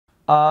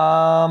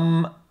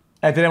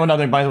I didn't want to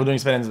doing buys, we're doing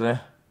spin-ins today.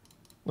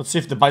 Let's see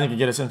if the Bison can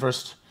get us in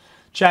first.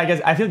 Chat,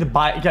 guys, I feel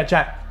like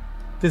chat.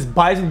 This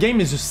Bison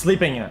game is just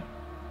sleeping.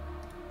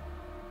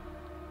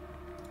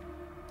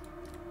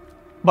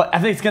 But I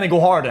think it's gonna go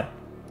hard.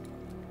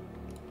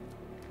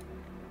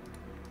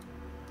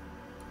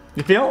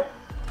 You feel?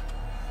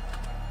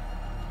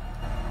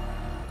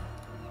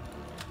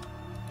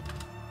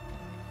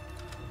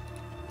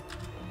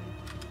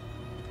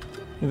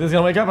 You think this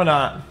gonna wake up or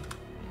not?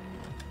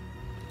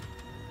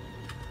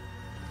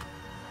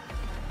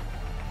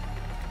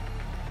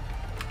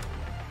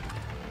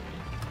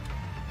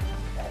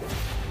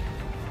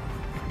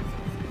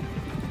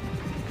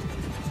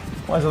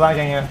 Why is it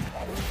lagging here?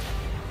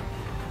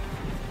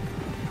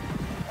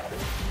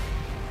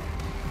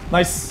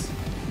 Nice.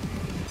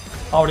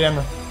 Already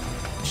in.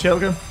 Chill,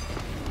 good.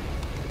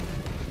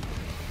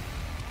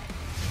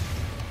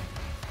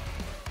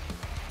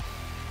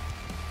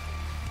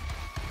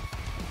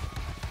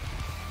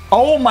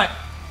 Oh my.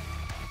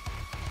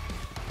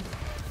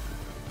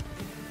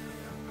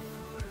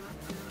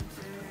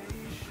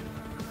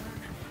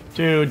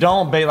 Dude,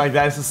 don't bait like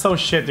that. This is so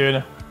shit,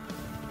 dude.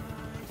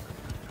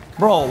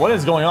 Bro, what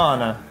is going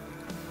on?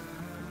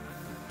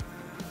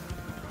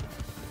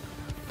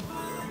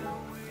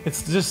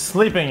 It's just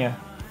sleeping.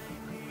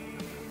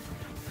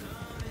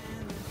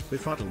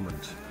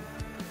 Befuddlement.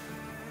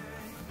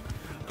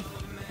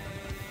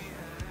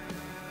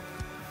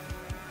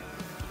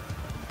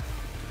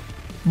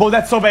 Bro,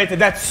 that's so baited.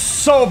 That's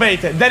so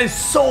baited. That is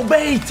so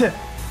baited.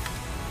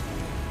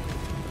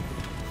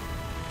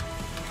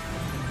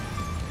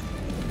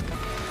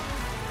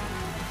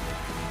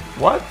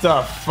 What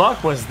the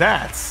fuck was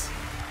that?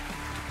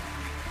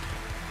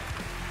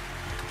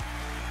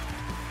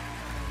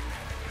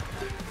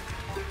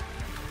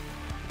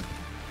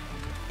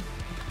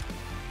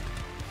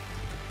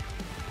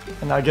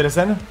 And now get us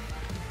in.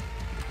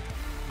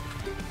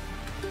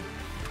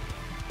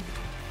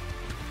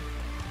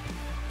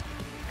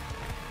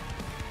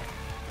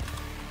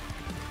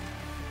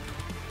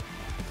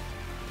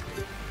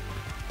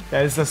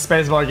 Yeah, this is a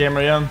spacebar game,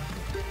 yeah.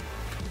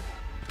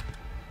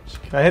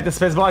 I hit the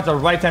spacebar at the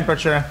right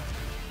temperature.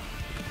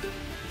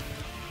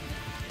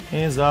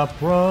 He's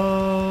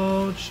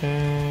approaching.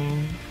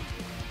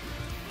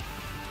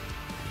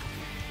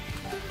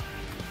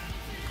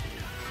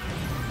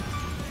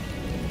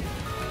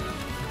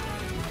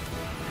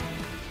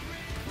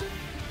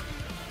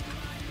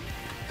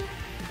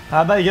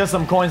 How about you get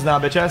some coins now,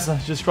 bitches?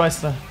 Jesus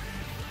Christ.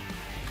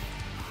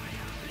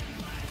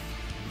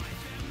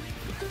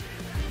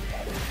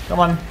 Come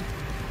on.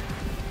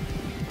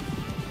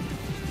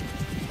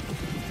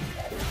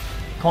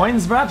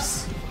 Coins,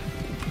 perhaps?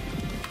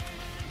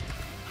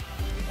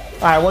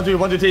 Alright, one,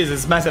 two teas.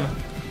 It's massive.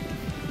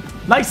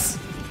 Nice.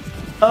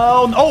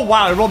 Oh,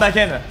 wow. I roll back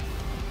in.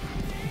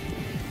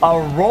 A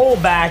roll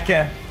back.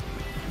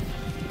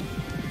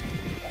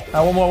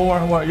 One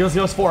more.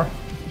 Yours 4.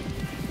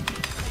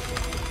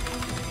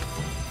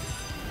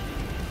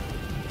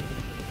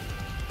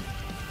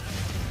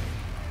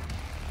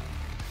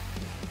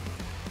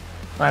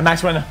 Alright,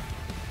 max win. That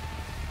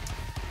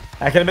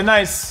could have been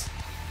nice.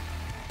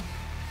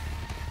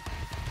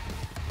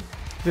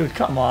 Dude,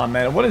 come on,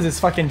 man. What is this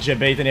fucking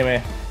debate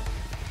anyway?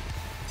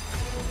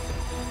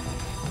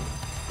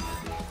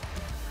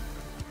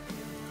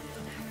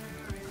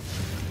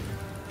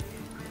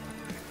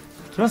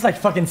 Give us like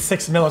fucking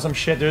 6 mil or some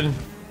shit, dude.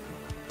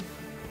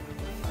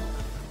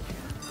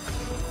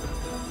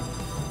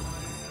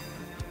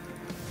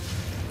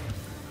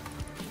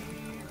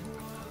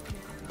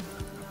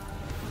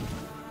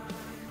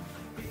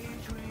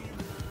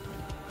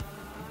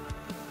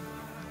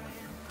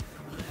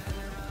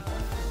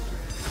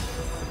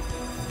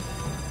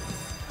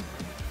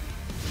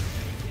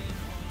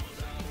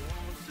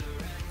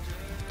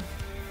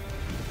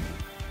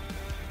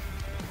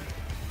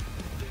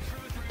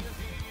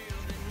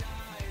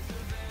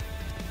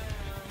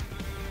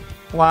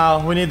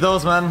 Wow, we need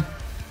those, man.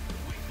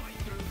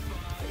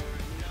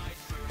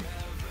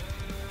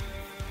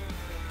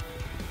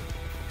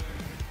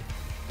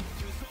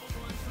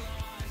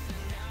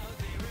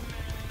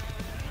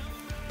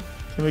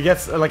 Can we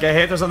get like a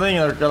hit or something,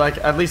 or like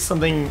at least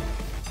something?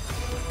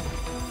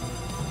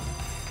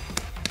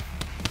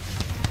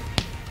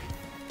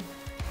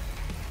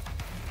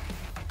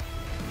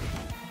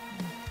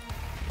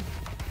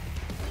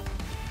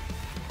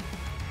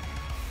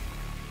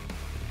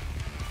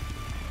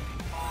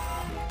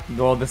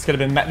 Oh, this could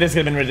have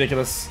been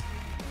ridiculous.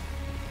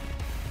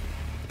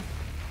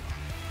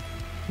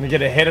 Can we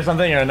get a hit or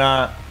something or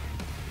not?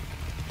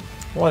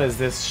 What is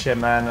this shit,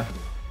 man?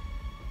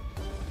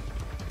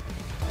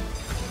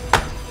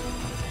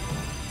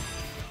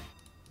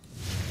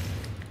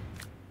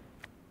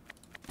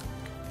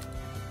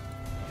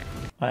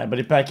 Alright,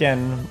 buddy, pack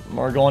in.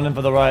 We're going in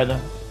for the ride.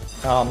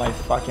 Oh my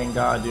fucking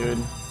god,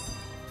 dude.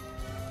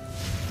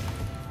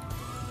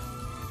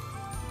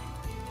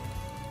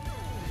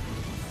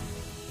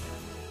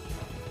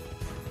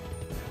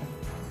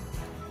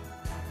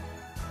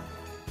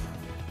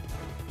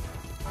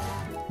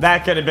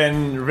 That could have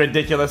been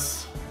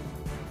ridiculous.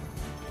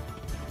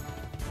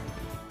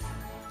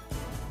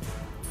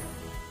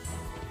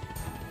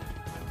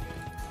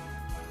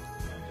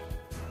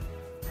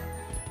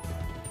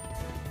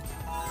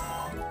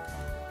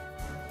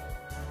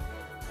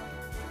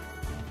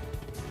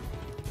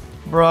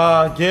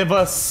 Bruh, give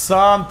us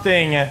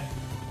something.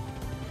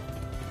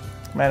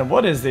 Man,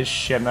 what is this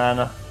shit,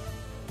 man?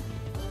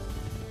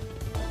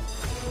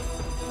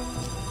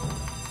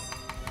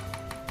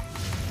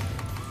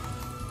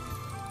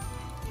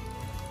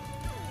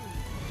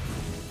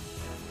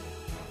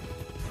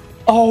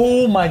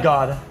 Oh my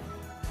god.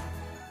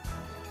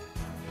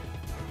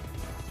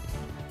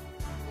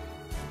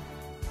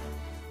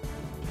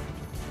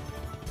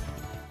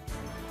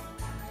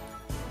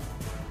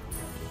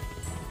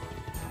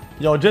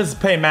 Yo, just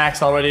pay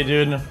max already,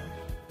 dude.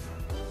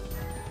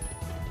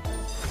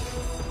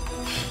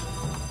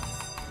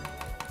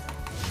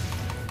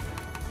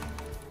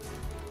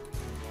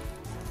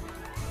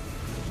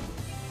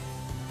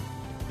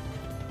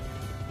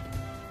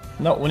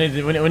 No, we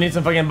need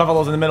some fucking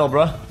buffaloes in the middle,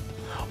 bro.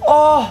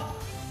 Oh!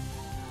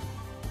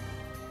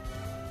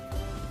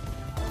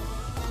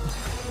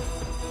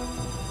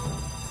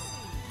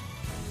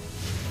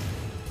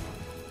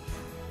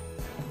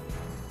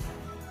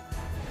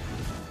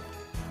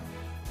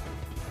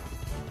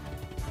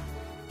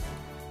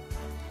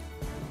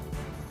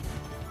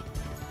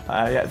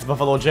 Yeah, it's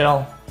Buffalo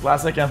Jail.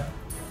 Classic, yeah.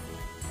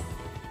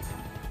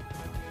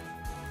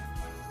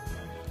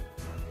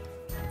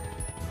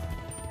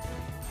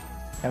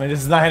 I mean,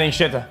 this is not hitting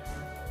shit.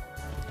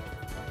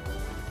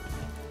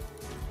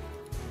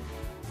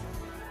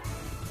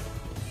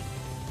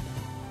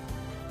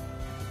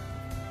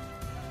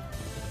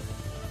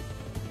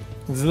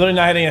 It's literally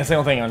not hitting a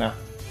single thing right now.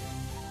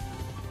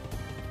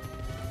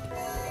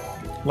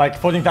 Like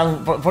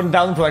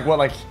 14,000 for like what,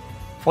 like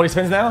 40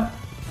 spins now?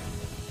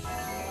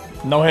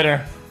 No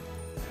hitter.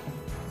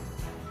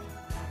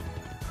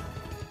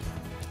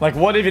 Like,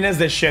 what even is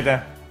this shit?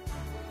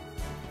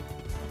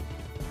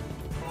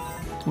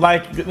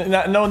 Like,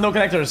 no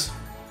connectors.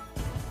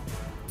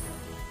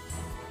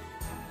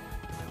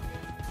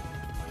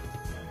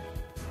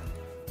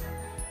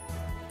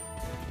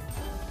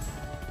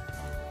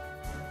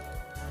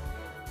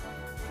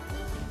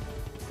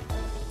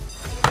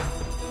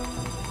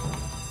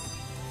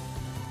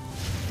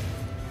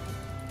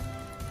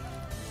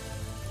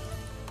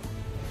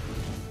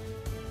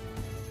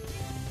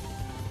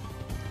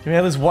 Can we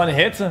have this one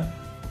hit?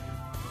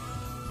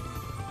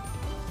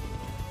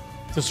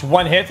 Just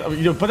one hit?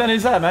 You put that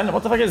inside, man.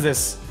 What the fuck is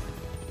this?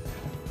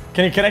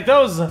 Can you connect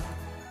those?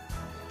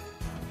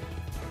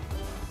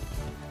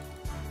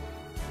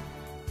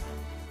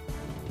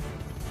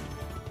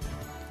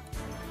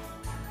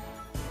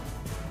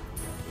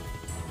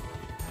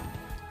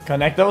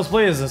 Connect those,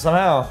 please,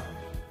 somehow.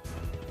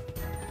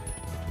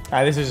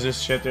 Ah, this is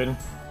just shit, dude.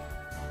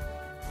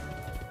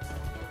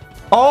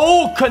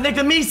 Oh, connect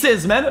the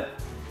Mises, man!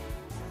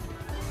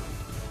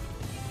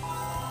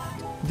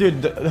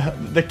 Dude,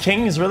 the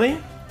kings, really?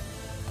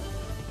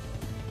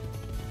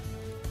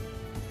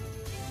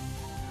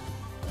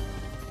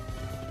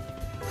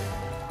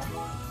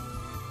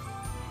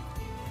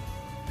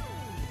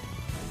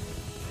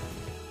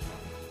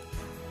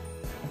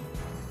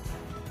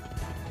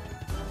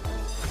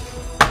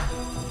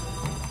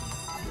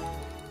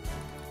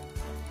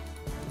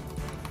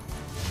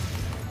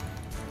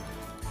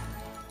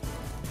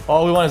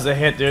 All we want is a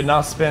hit, dude,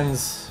 not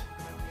spins.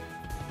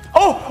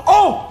 Oh!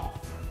 Oh!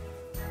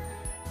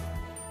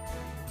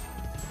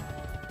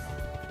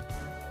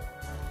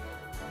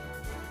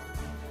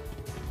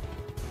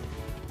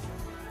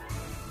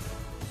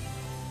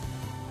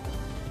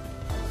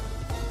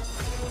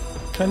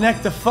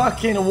 Connect the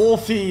fucking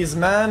wolfies,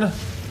 man.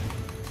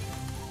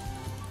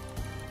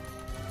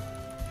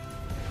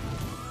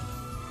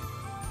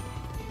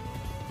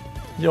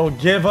 Yo,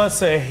 give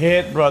us a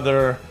hit,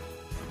 brother.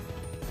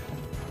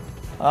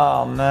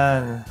 Oh,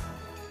 man.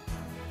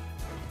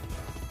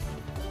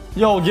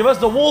 Yo, give us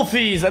the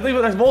wolfies. I think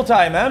that's multi,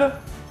 man.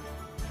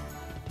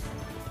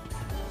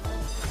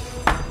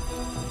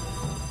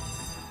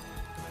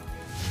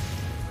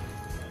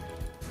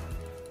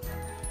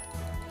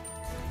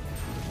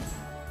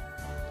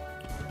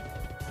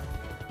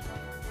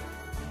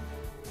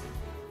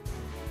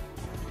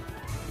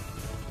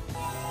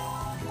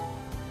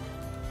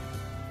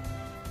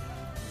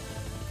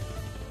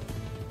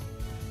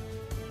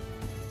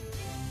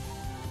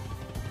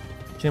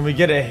 Can we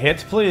get a hit,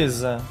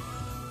 please?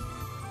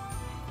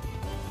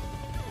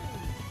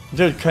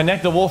 Dude,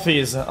 connect the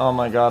wolfies. Oh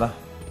my god.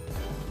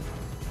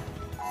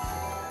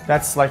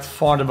 That's like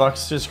 400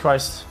 bucks. Jesus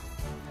Christ.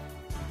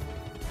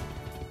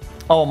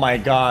 Oh my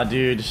god,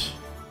 dude.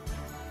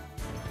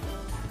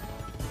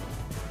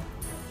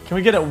 Can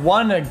we get it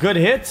one good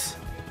hit?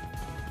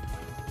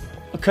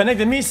 Connect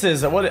the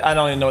Mises. What? I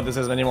don't even know what this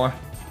is anymore.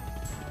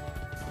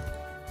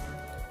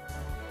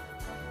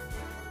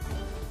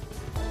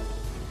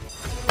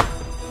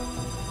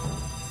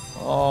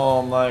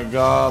 Oh my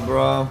god,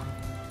 bro.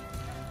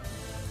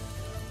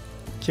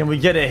 Can we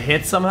get a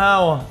hit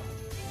somehow?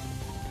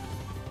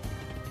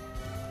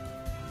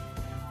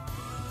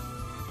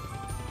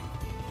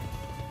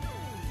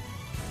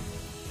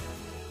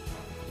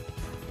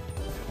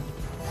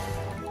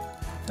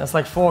 That's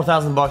like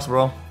 4,000 bucks,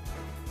 bro.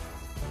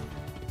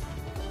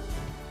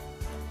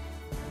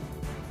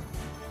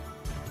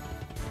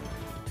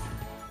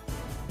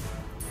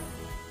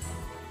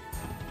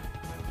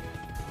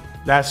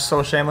 That's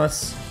so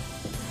shameless.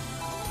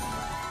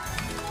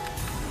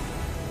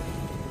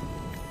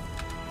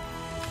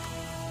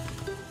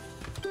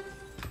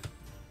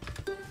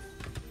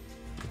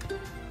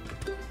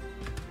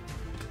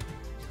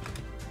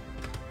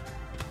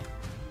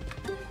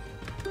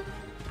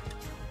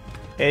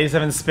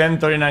 $87 spin,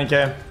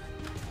 $39K.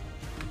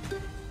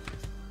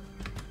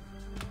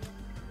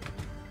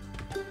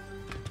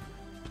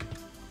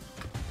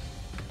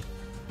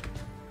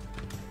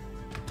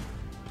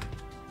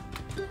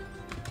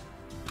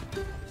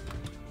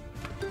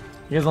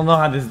 You guys don't know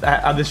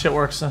how this shit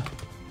works.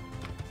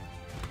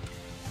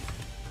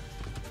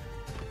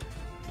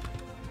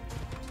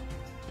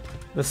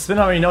 The spin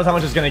already knows how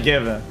much it's gonna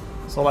give.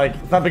 So like,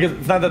 it's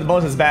not that the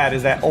bonus is bad,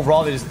 it's that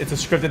overall it's a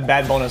scripted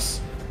bad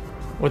bonus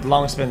with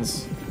long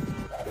spins.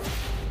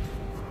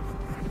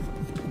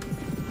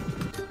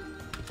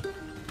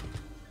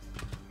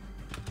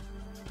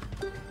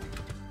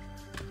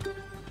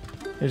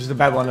 It's just a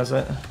bad one, that's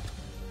it.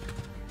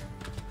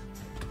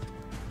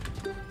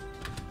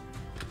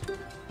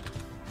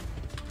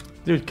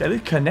 Dude, I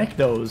did connect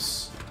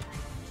those.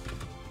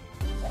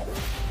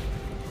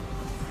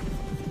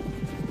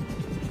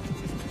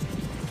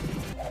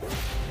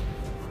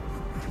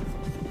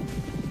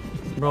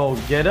 Bro,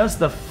 get us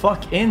the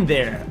fuck in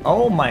there.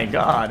 Oh my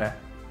god.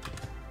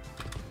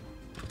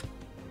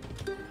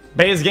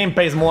 Base game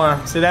pays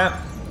more. See that?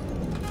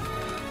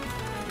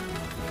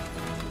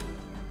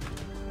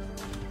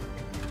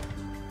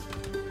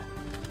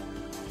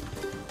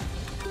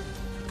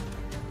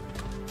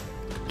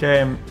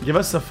 Okay, give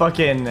us the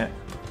fucking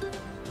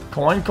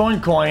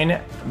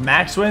coin,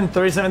 max win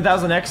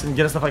 37,000x and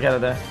get us the fuck out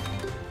of there.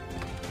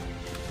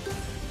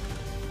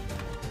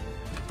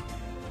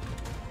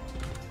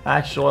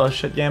 Actual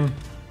shit game.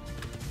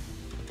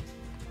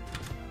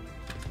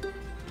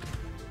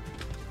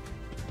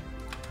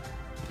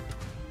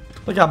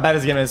 Look how bad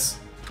this game is.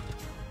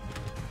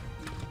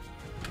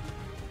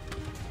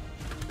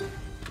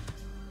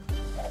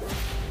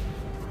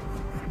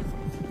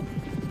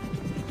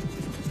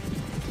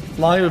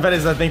 Long bet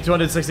is I think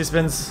 260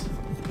 spins.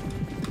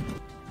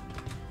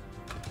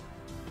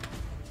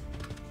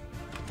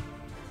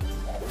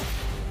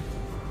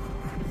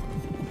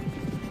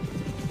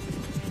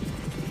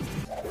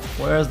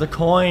 Where's the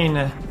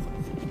coin?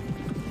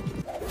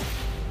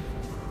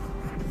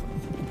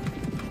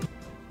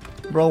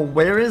 Bro,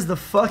 where is the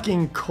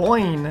fucking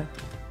coin?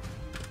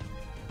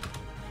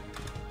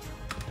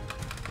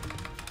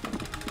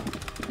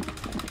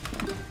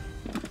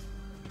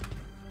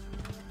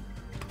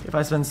 Okay,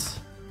 5 spins.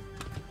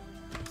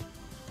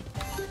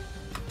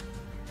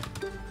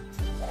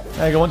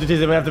 There you go, 1, 2,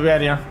 3, we have to be out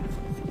of here.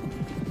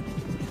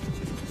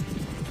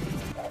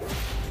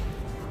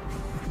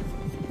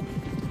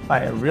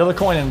 Alright, reel the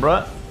coin in,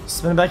 bruh.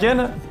 Spin it back in.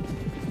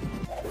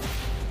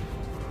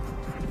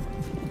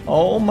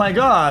 Oh my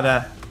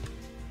god.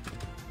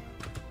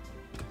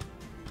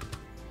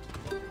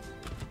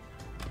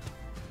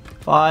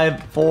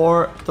 Five,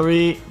 4,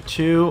 3,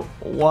 2,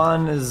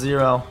 1,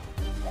 0.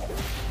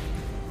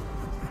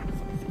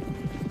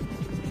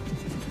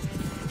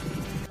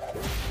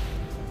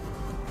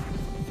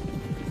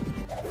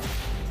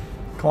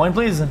 Coin,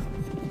 please.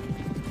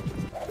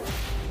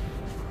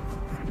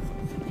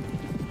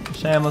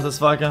 Shameless as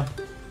fucker.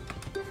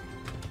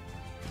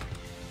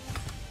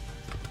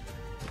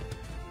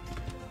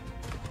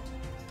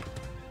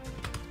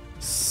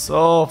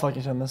 So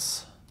fucking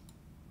shameless.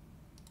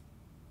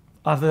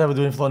 After that, we're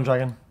doing Floating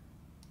Dragon.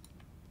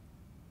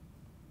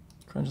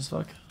 Cringe as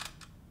fuck.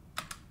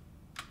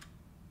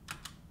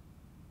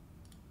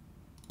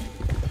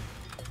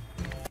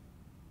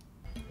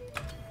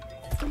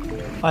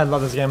 I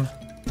love this game.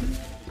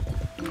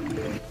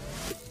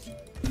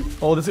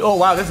 Oh, this. Oh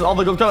wow, this is all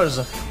the good colors.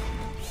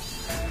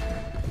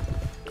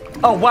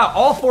 Oh wow,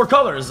 all 4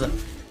 colors.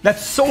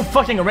 That's so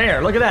fucking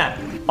rare. Look at that.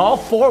 All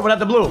 4 without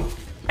the blue,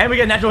 and we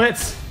get natural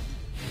hits.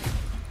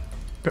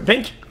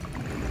 Pink.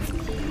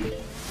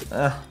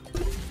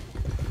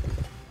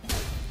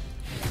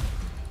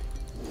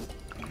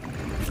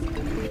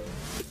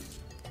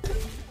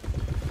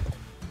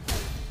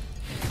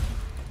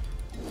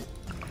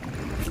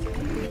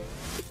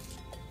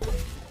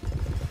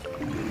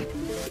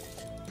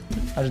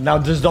 Now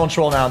just don't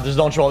troll now. Just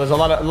don't troll. There's a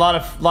lot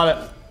of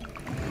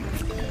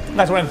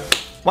nice win.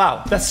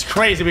 Wow, that's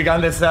crazy. We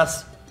got this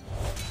test.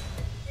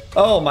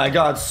 Oh my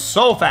god,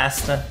 so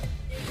fast.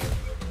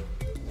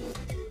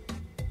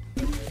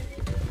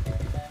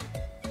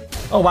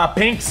 Oh wow,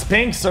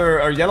 pinks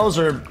or yellows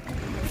or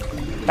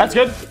that's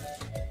good.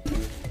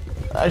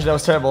 Actually, that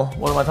was terrible.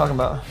 What am I talking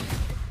about?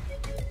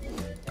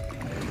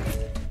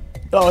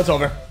 Oh, it's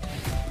over.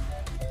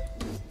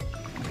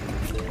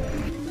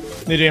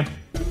 New game.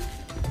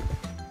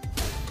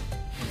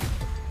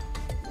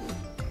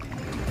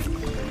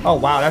 Oh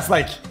wow, that's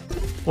like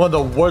one of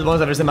the worst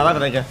ones I've ever seen in my life,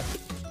 I think.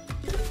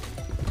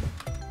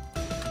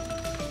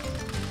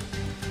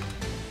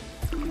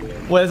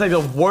 Well, it's like the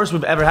worst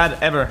we've ever had,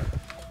 ever.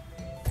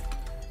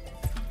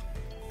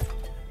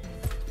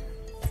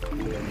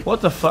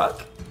 What the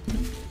fuck?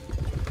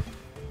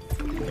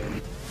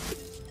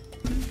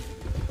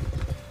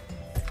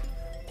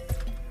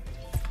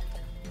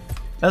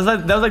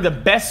 That was like the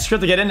best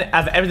script to get in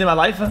I've ever in my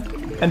life,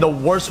 and the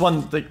worst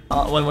one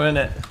when we're in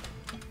it.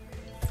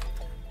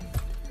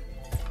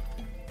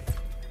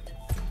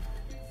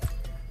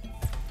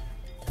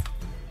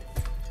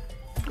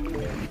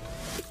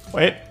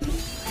 Wait.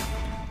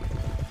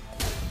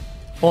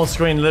 Full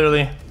screen,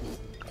 literally.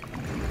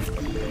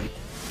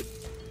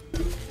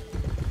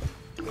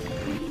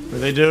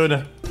 Really,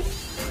 dude?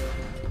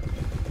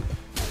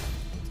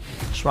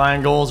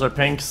 Triangles or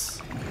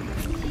pinks.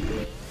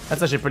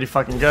 That's actually pretty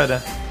fucking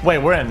good. Wait,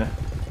 we're in.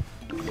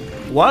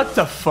 What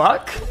the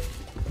fuck?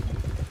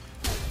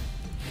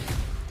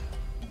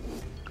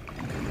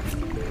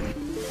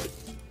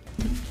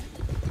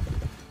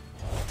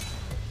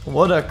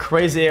 What a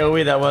crazy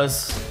AoE that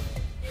was.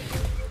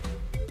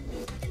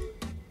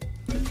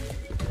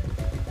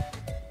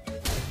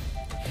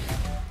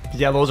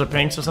 Yellows or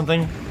pinks or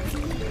something?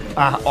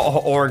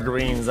 Or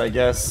greens, I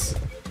guess.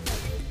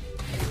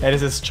 Hey,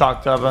 this is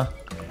chalked up.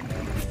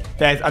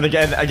 Yeah,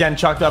 again,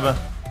 chalked up.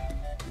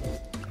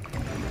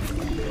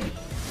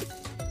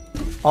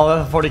 All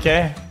that for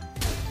 40k.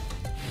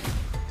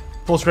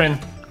 Full screen.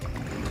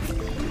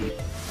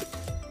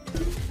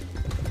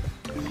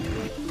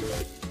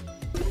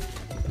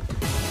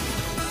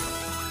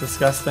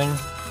 Disgusting.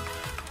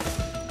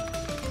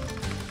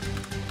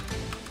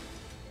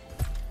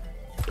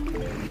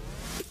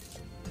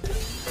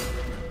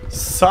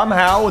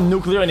 Somehow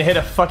nuclear and hit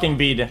a fucking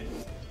bead.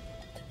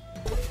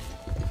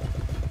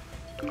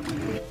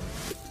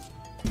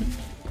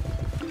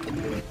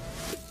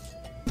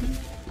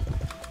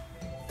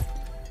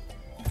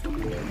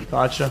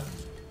 Gotcha.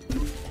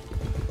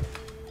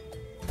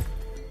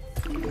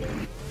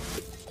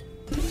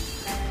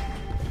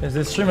 Is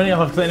this stream running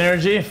off of clean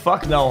energy?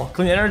 Fuck no.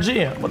 Clean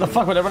energy? What the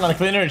fuck would I run on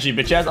clean energy,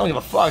 bitch ass? I don't give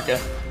a fuck.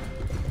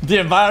 The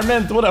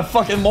environment? What a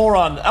fucking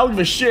moron. I don't give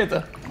a shit.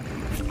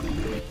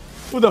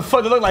 Who the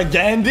fuck? They look like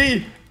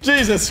Gandhi?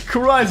 Jesus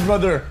Christ,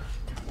 brother.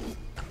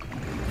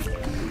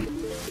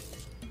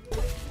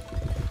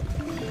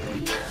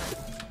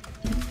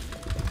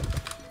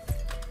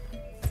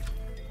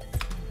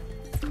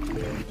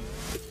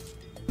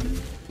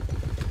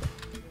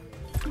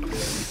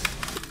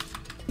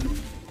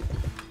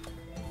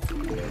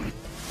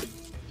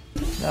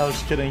 I was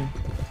just kidding.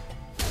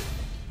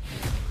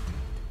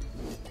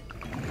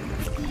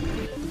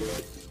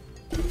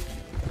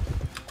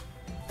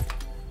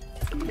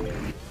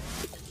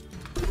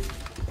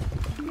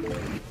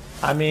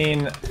 I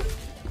mean,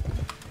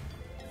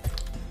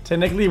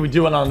 technically we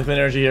do want on clean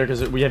energy here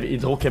because we have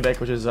Hydro-Québec,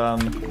 which is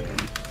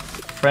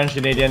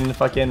French-Canadian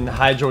fucking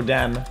hydro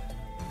dam.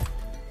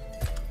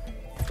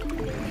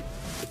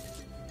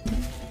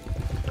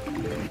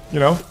 You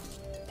know?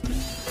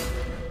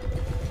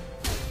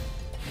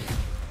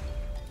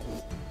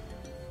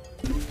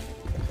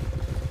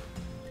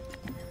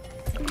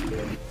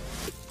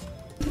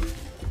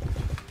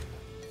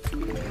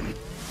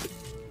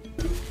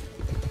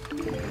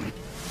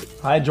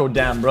 Hydro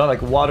dam, bro,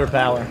 like water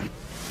power.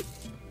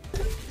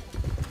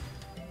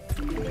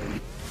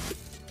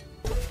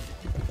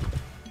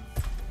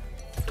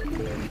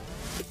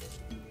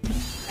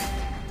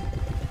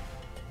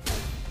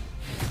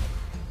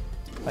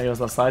 I guess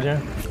left side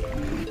here.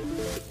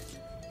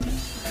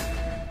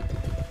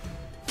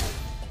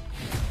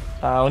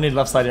 We need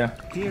left side here.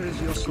 Here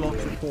is your slot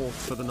report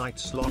for the night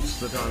slots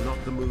that are not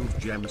the move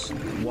gems.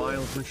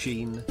 Wild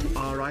Machine,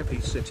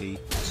 RIP City,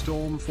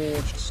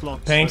 Stormforged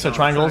slots. Pinks or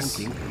triangles?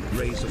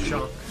 Razor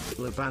Shark,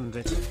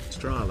 Levandit,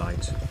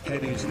 Starlight,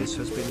 Headies. This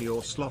has been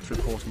your slot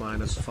report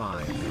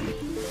 -5.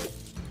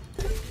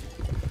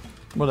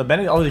 Well, the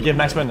Bennett already gave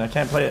max win. I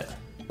can't play it.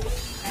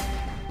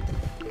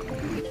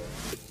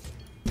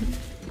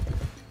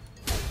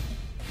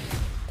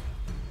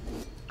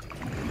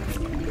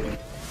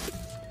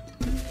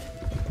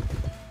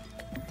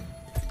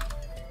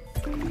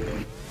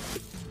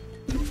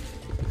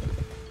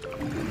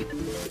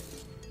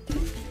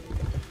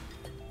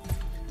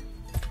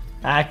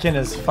 Akin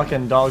is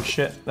fucking dog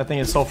shit. That thing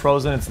is so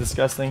frozen, it's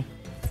disgusting.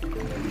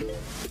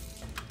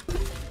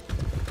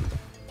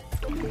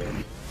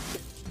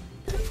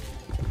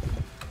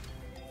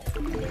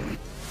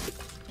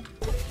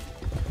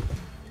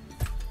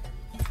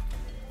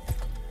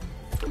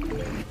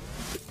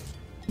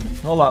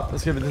 Hold up,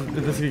 let's give it.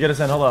 This could get us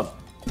in. Hold up.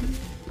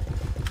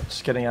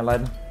 Just kidding, I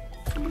lied.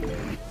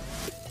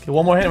 Okay,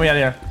 one more hit and we out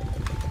of here.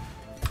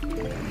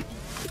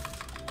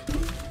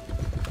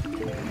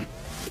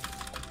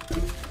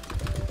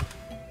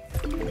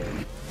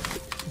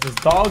 This is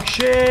dog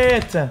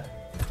shit.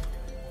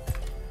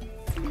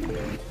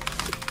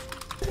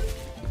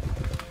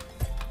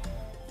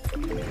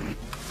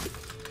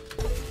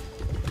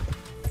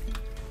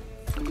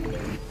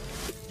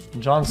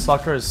 John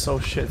Sucker is so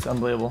shit, it's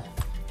unbelievable.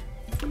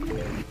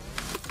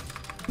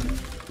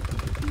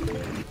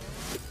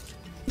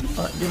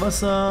 Give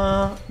us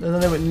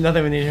there's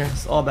nothing we need here.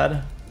 It's all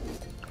bad.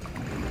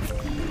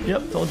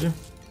 Yep, told you.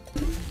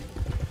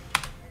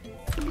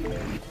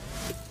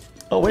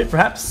 Oh wait,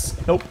 perhaps.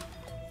 Nope.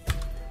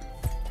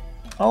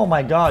 Oh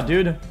my god,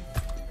 dude.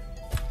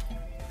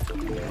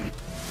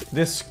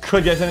 This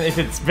could get in if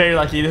it's very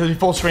lucky. This will be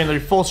full screen,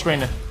 literally full screen.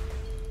 Yeah,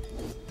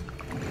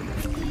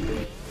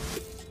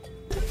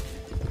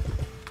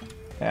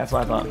 that's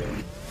what I thought.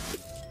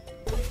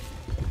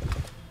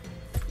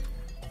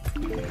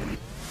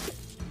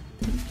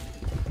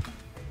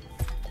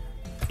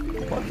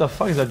 What the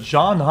fuck is a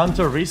John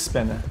Hunter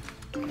respin?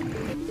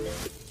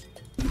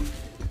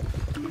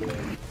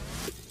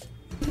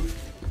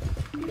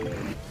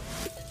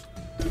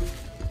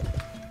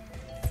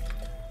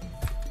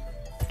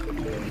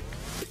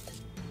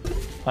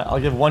 I'll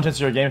give one chance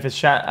to your game. If it's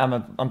chat,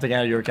 I'm taking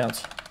out of your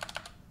accounts.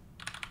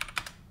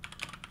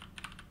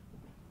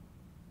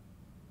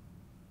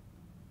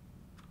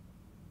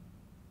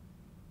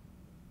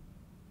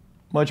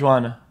 Which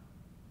one?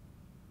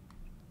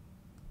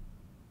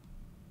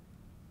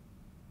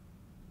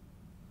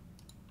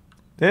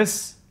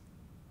 This?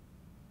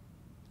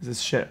 Is this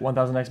shit?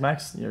 1000x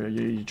max?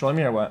 You trolling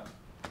me or what?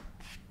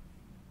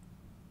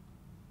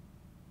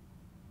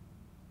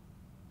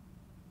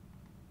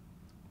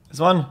 This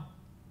one?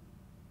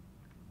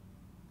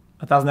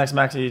 1000x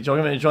max? Are you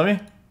joking me? You trolling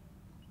me?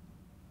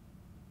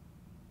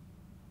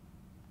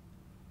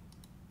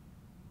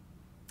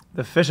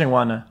 The fishing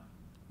one.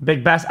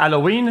 Big Bass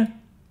Halloween?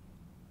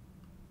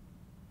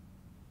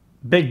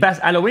 Big Bass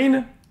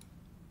Halloween?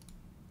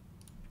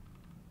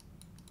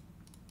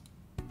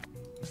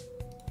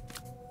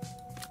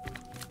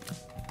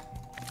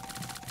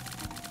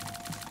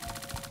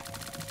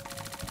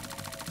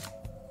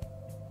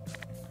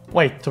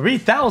 Wait,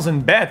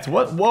 3,000 bets?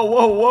 What? Whoa,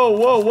 whoa, whoa,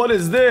 whoa, what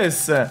is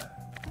this?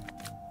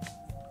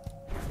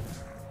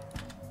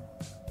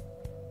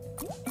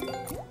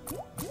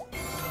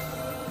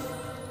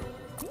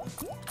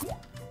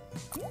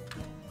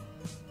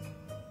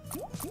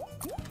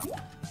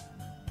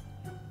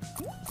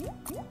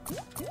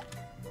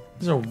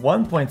 These are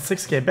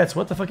 1.6k bets.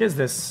 What the fuck is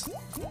this?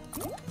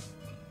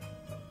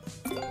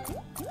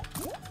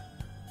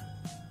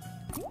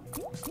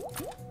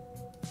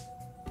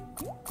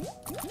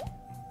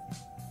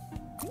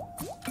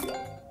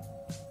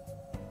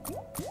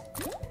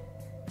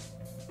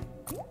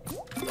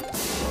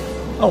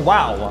 Oh,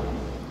 wow.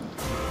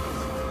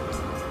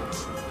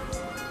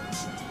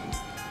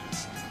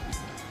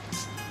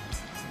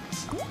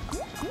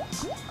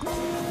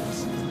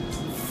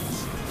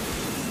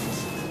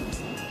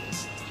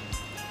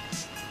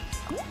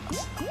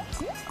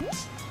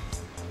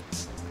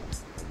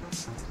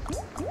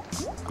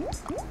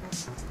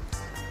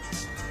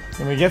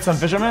 Can we get some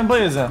fishermen,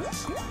 please?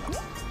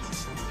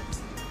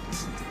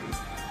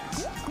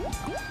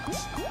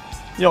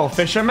 Yo,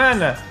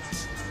 fishermen!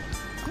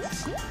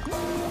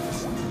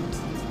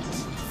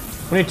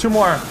 We need 2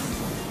 more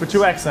for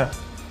 2x.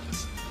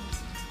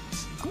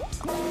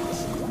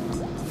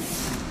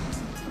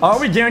 Are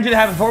we guaranteed to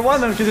have it for one?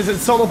 Because it's a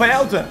solo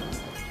payout.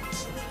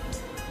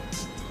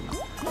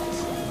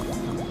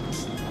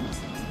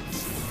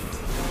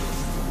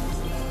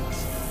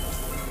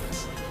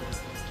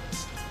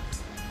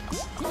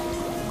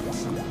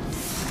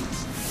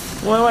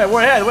 Wait,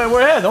 we're ahead,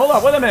 we're ahead. Hold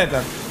up, wait a minute.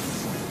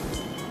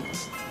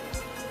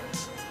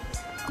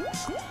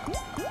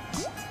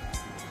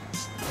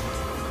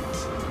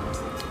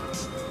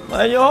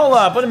 Yo, hold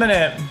up, wait a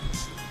minute.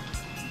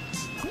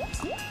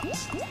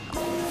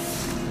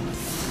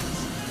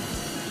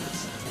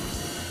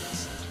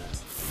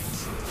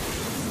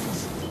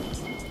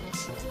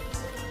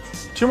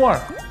 Two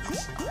more.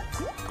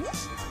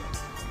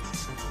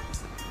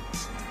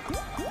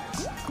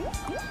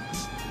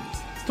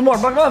 Two more,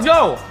 let's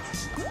go.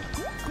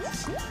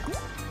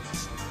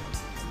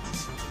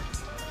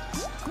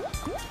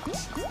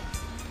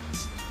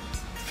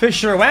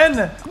 Fisher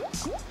when?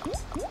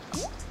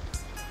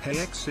 Hey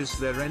X, is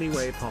there any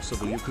way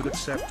possible you could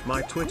accept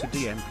my Twitter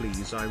DM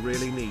please? I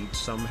really need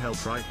some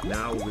help right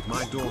now with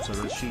my daughter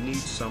as she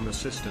needs some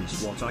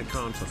assistance what I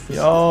can't afford.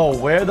 Yo,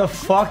 where the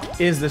fuck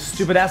is the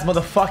stupid ass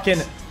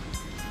motherfucking...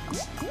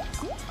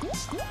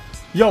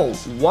 Yo,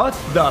 what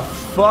the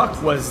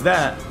fuck was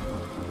that?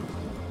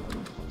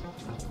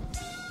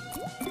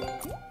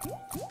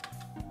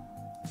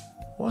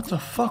 What the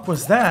fuck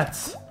was that?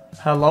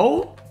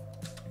 Hello?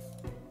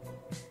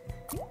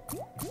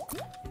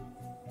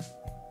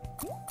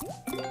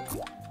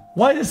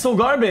 Why is it so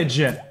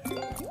garbage?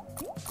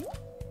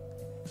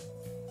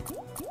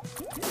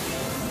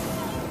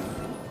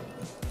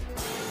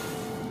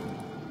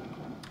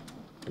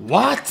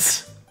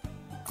 What?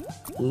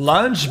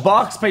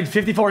 Lunchbox paid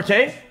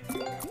 54k?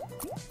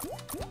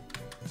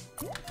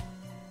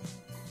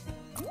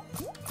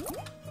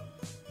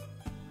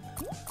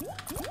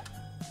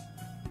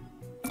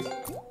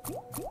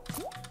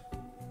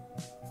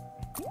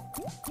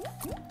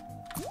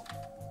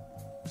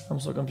 I'm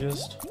so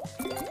confused.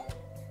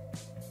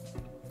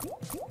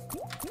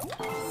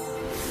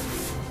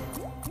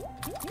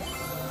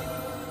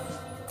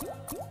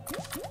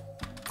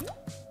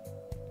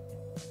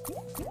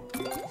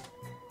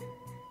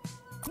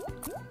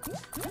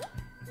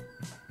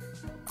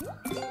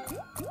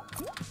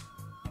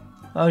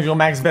 I'll go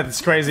max bet.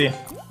 It's crazy.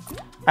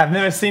 I've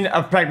never seen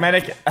a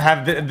pragmatic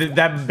have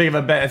that big of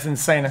a bet. It's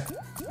insane.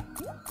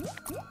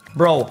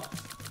 Bro.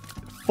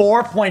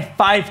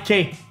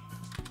 4.5k.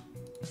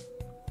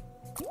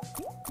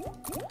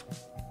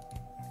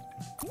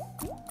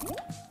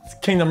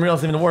 Kingdom Real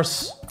is even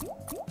worse.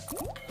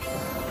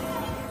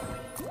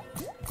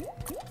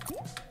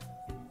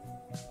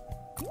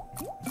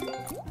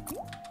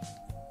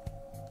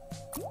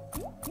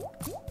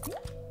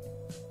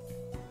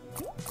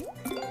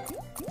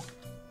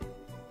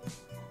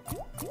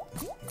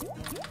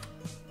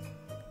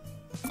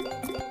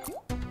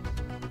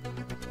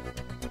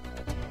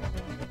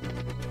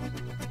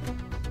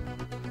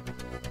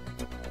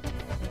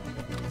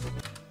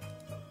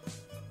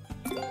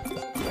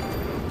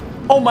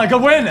 Oh my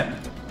god, we're in it!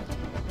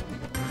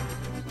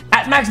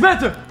 At max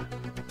bet!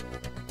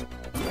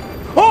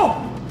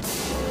 Oh!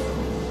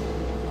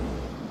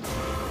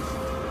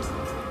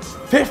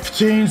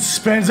 15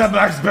 spins at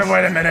max bet.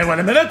 Wait a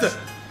minute.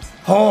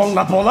 Hold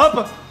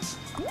up.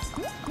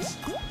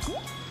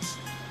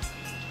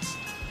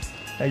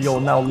 Hey, yo,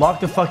 now lock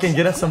the fucking,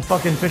 get us some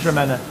fucking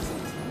fishermen.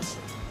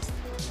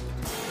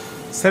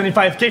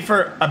 75k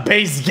for a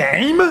base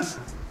game?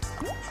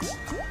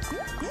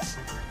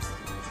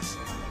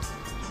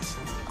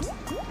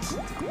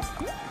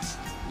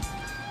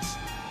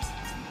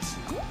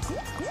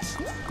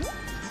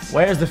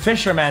 Where's the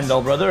fisherman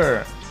though,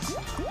 brother?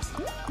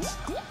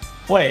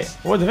 Wait,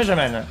 where's the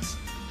fisherman?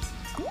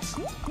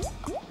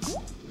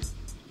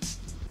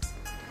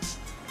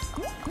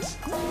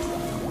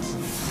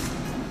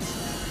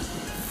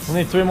 We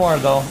need 3 more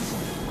though.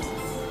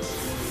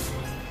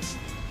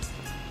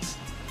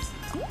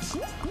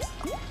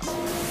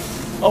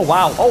 Oh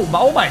wow,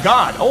 oh my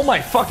god, oh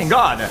my fucking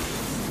god.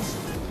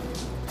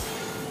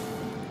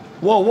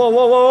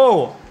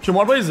 Whoa. 2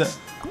 more please.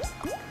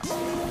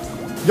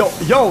 Yo,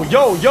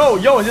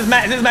 is this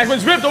Max win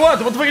script or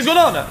what? What the fuck is going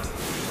on?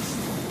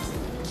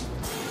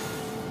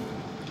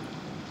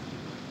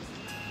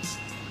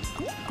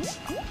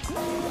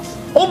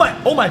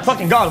 Oh my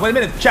fucking god, wait a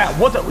minute, chat,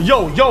 what the,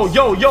 yo,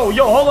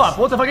 hold up,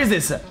 what the fuck is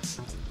this?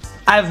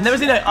 I've never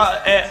seen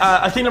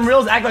a Kingdom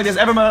Reels act like this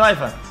ever in my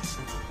life.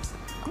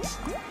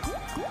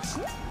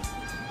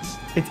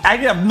 It's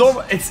acting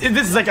abnormal, this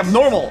is like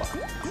abnormal.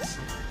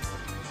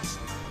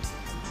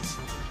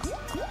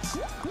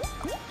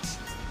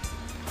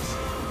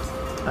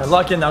 I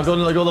lock in now, go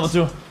level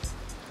 2.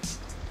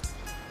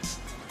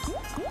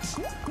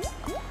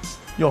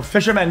 Yo,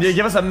 fisherman, dude,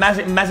 give us a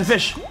massive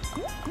fish.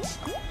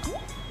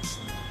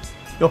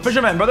 Yo,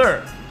 fisherman,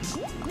 brother.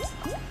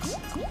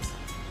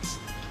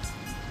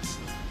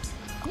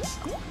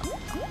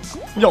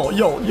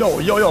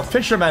 Yo,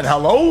 fisherman,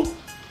 hello?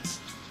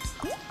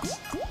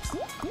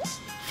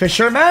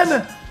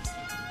 Fisherman?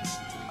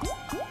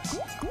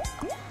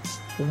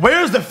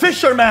 Where's the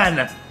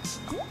fisherman?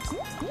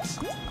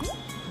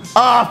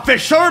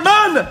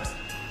 Fisherman!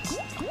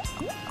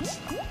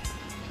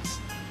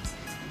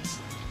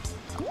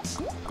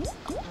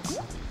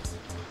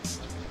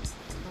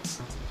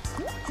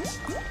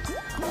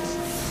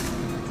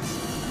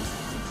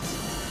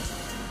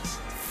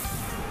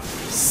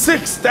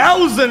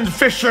 $6,000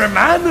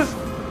 fisherman?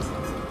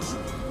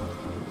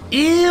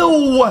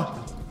 Ew!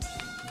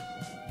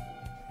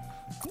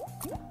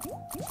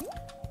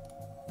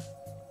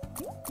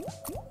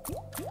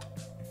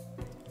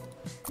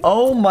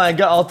 Oh my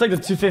god, I'll take the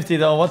 250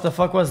 though. What the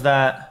fuck was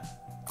that?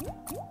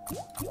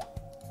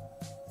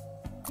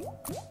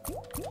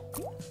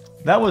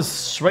 That was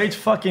straight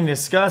fucking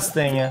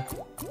disgusting.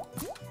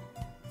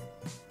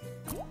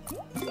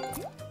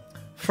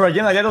 For a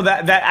game like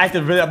that, that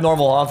acted really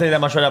abnormal. I'll tell you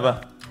that much right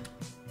up.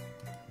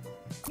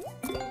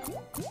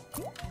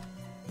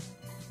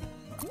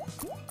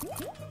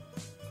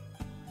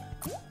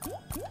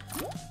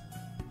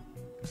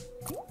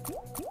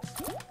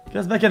 Get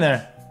us back in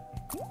there.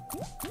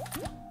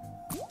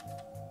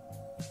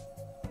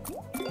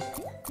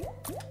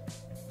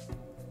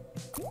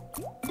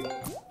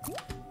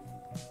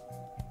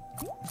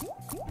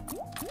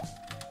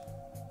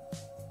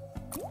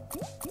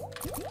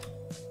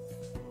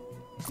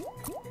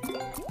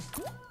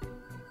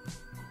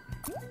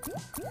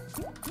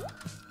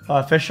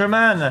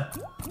 Fisherman.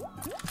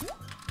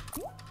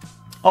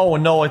 Oh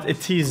no,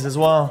 it teased as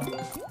well.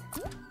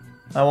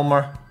 One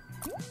more.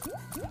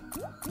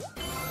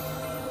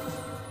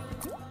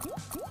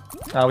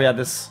 We had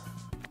this.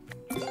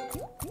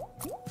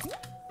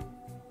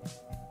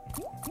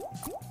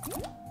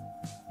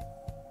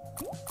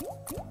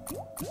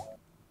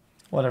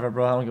 Whatever,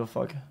 bro. I don't give a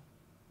fuck.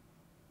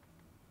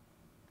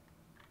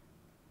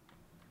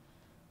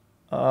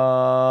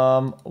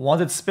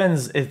 Once it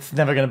spins, it's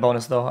never gonna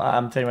bonus though.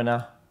 I'm telling you right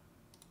now.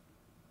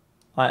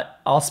 Alright,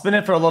 I'll spin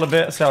it for a little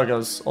bit, see how it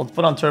goes. I'll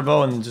put on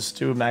turbo and just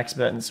do max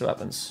bet and see what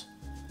happens.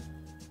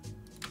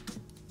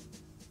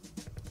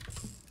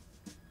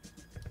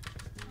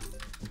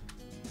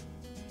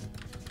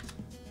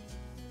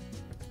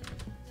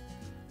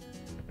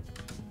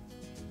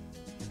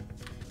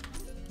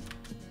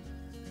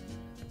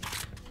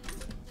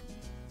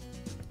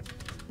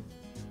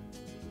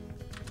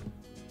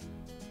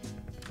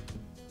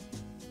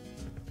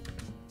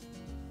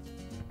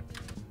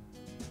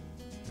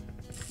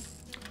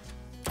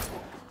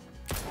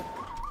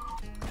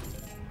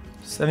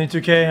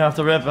 72k off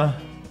the rip.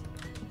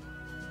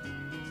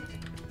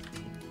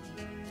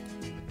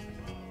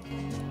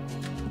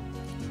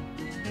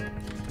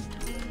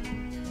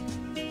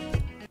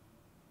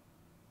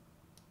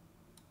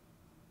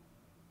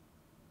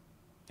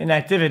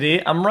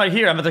 Inactivity. I'm right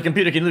here. I'm at the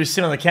computer. You can literally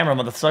see me on the camera,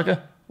 motherfucker.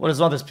 What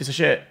is all this piece of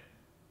shit?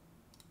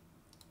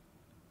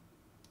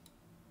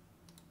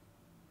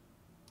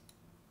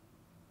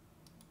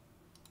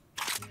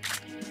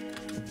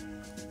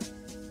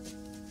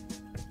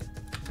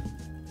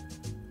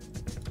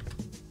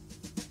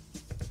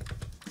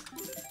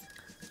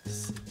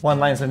 One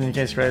line 17k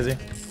is crazy.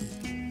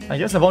 I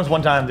guess the bonus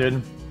one time,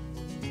 dude.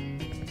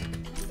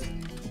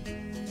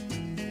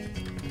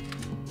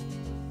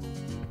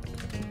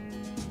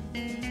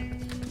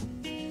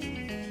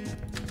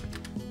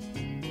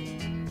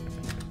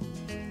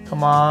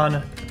 Come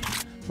on.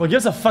 Well, give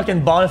us a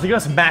fucking bonus. Give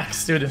us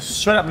max, dude.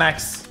 Straight up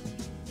max.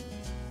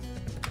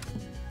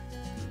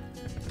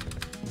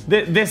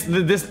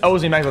 This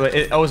owes me max, by the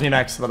way. It owes me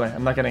max, by the way.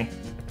 I'm not kidding.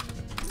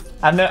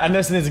 I've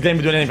never seen this game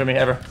doing anything for me,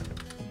 ever.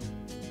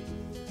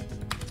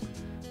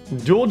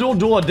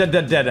 Duel,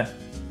 dead.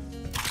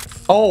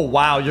 Oh,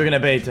 wow, you're gonna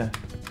bait.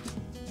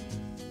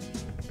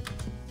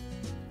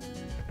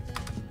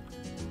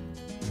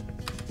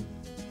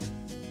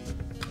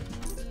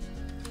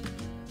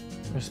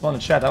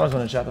 Respond to chat. I was on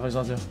the chat. If I was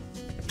on to.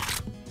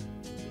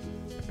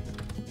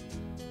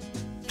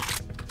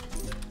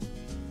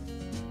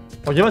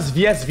 Oh, give us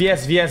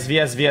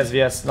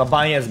VS. No,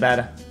 buying is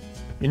bad.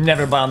 You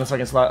never buy on this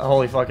fucking slot.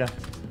 Holy fucker.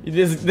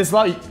 This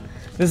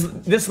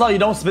slot you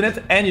don't spin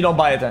it and you don't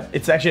buy it.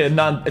 It's actually a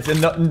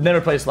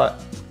never play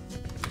slot.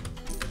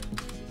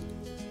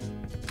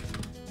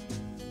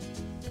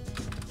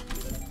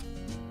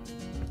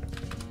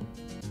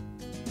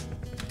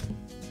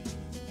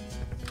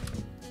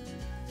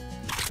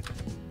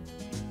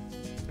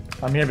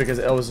 I'm here because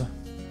it was.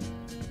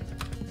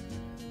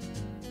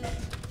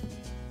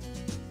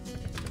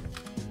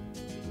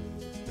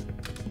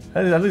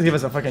 At least give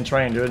us a fucking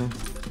train, dude.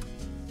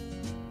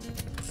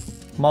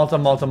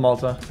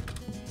 Malta.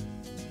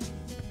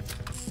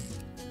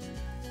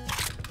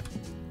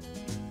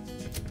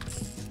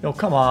 Yo,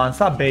 come on,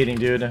 stop baiting,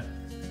 dude.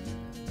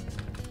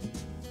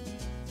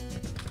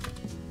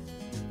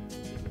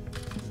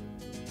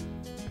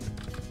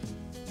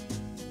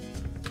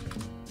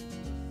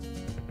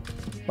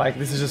 Like,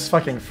 this is just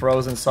fucking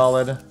frozen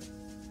solid.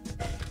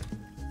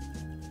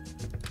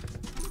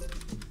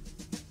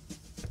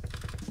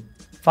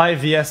 Five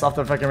VS off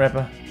the fucking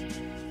ripper.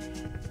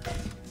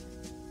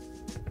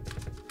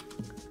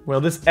 Will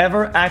this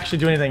ever actually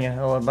do anything?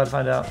 Oh, I'm about to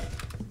find out.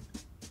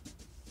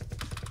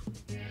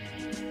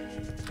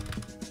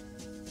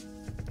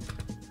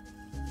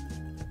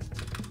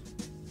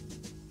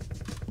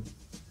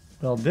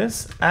 Will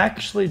this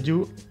actually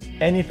do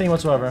anything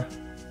whatsoever?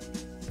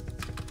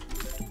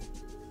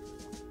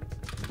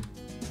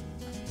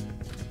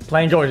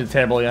 Playing Go is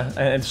terrible, yeah.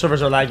 And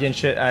servers are laggy and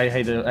shit. I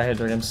hate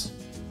their games.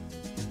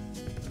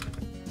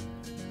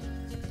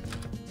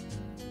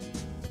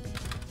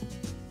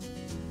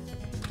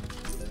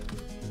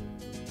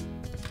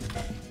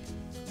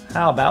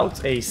 How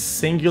about a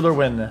singular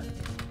win?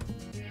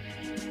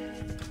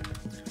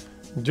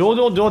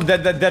 Duel,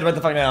 dead, what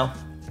the fuck now?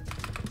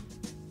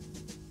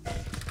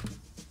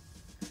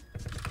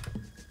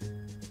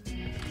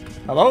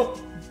 Hello?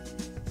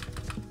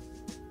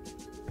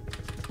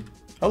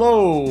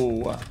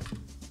 Hello?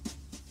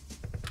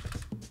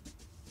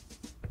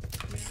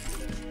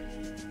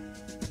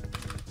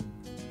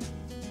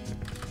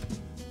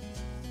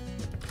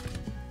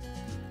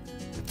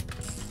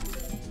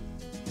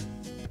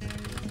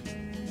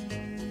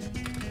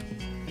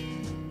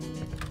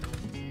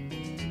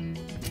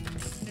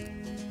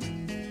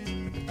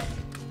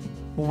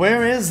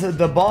 Where is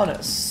the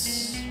bonus?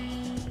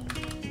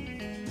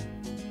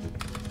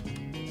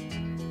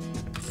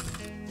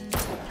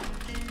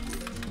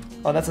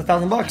 Oh, that's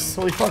 $1,000.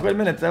 Holy fuck, wait a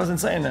minute. That was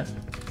insane.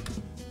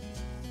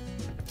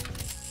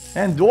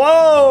 And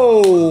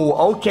whoa!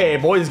 Okay,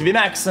 boys, give me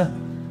max.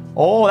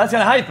 Oh, that's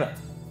kind of hype.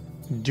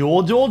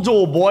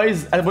 Duel,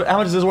 boys. How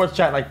much is this worth,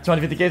 chat? Like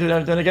 250k,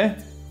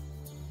 220k?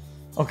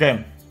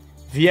 Okay.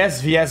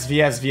 VS.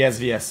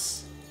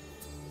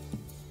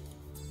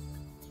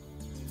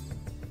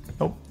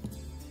 Nope.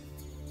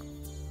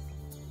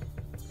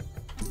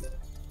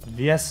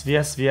 VS.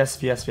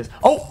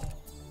 Oh!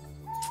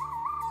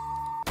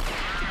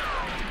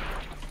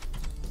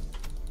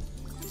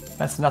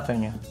 That's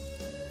nothing.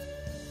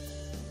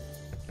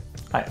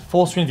 Alright,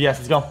 full screen VS,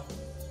 let's go.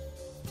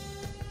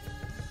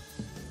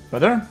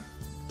 Brother?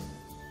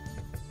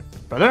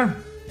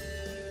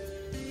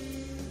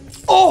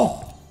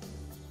 Oh!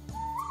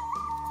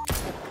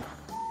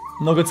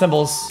 No good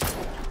symbols.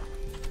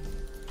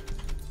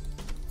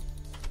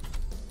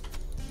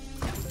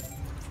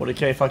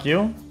 40k, fuck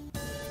you.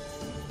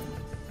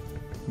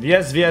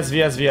 VS.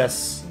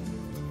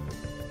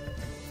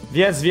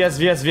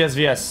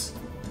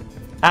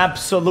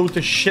 Absolute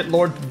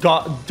shitlord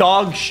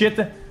dog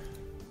shit.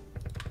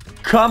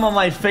 Come on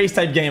my face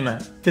type game.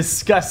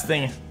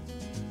 Disgusting.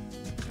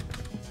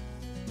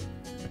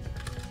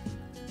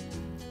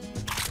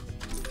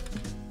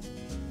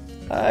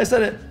 I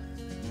said it.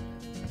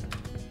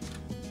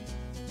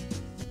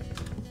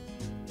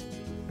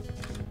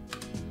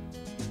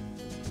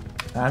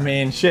 I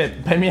mean,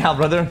 shit. Pay me out,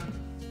 brother.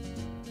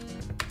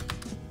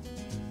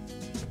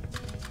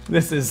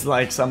 This is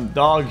like some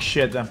dog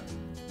shit.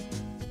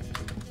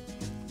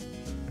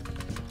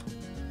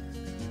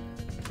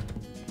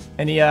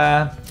 Any,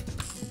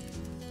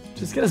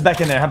 just get us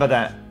back in there. How about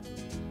that?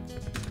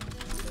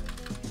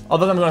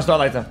 Although I'm gonna start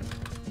like that.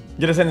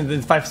 Get us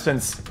in 5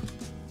 spins.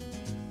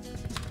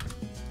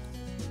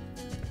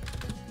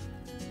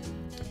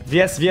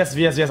 VS,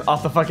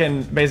 off the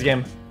fucking base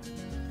game.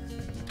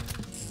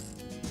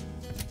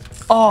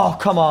 Oh,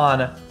 come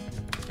on.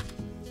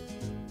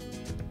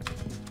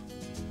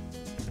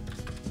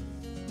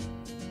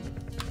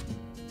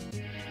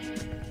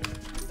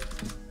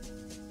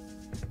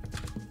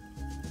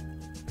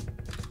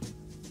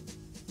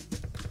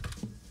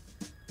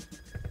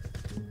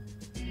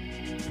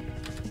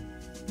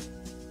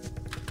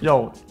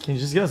 Yo, can you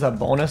just give us a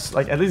bonus?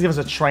 Like, at least give us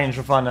a train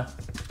for fun.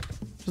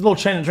 Just a little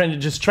train,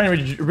 just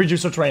train,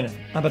 reduce or train.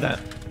 How about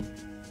that?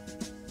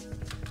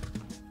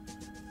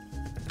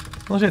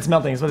 Mostly it's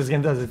melting, is what this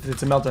game does.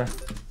 It's a melter.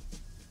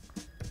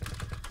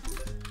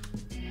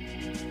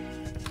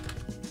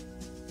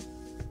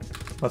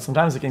 But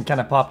sometimes it can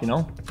kind of pop, you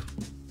know?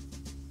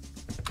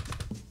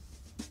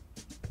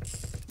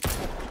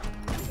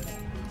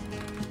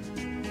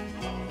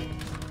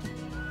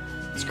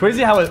 It's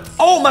crazy how it...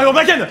 Oh my god,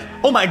 back in!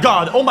 Oh my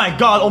god, oh my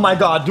god, oh my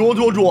god.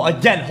 Duel.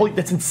 Again, holy,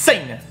 that's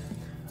insane.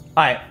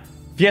 Alright.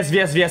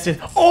 VS.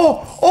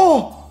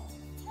 Oh!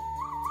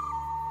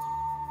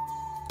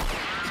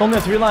 It's only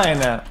a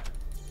 3-line.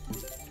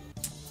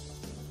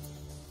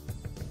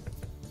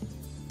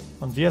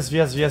 On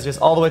VS,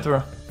 all the way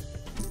through.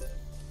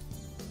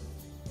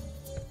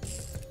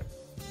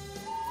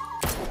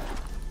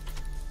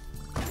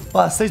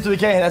 Well, 6 to the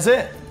K, that's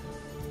it.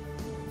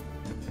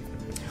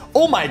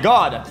 Oh my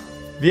god!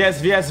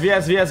 VS.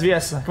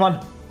 Come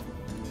on.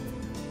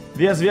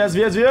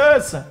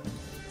 VS.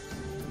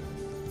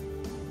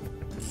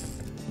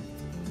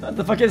 What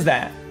the fuck is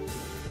that?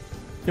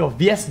 Yo,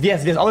 VS.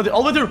 All the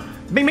way through.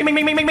 Bing.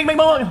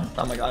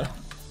 Oh my god.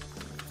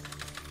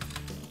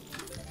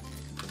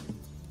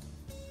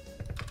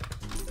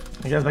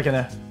 I guess back in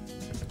there.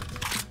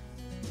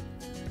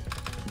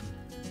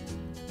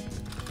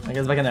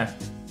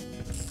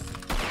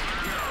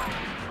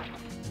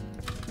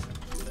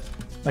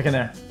 Back in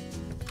there.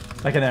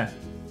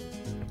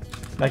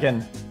 Back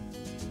in.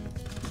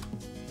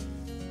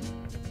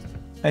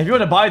 And if you were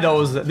to buy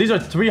those, these are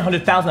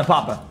 300,000 a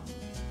pop.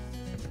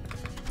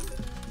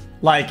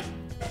 Like,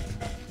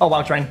 oh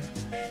wow, train.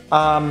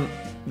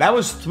 That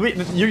was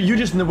you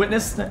just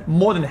witnessed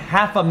more than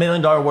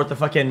 $500,000 worth of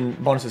fucking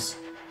bonuses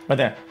right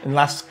there in the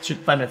last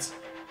 5 minutes.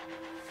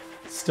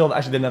 Still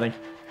actually did nothing.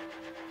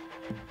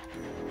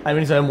 I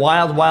mean, so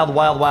wild.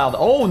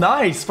 Oh,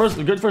 nice!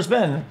 Good first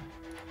spin.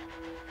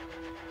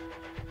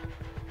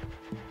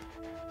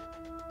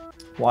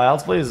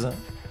 Wilds, please.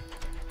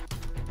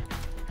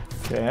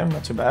 Okay,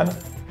 not too bad.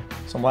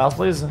 Some wilds,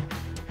 please.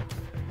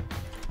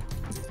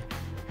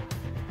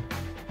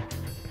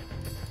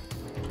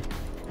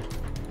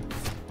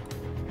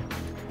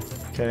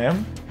 Okay.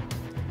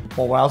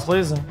 More wilds,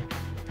 please.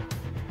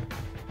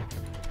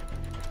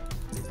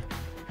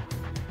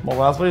 More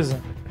wilds, please.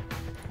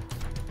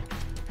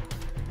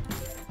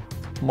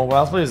 More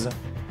wilds, please.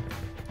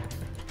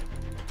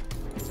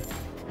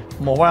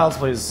 More wilds,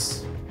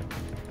 please.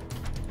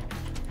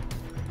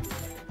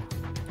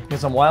 Get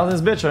some wild in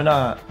this bitch or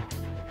not?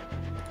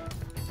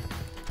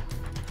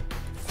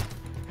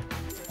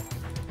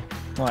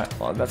 Alright,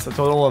 well, that's a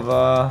total of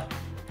a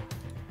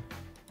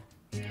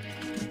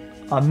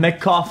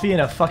McCoffee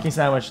and a fucking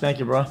sandwich. Thank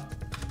you, bro.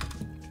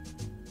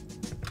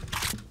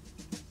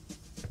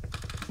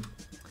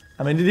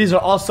 I mean, these are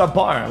all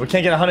subpar. We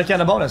can't get 100k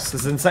on a bonus.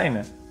 This is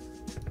insane.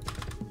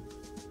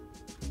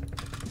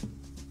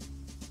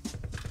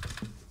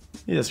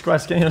 Jesus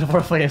Christ, can't even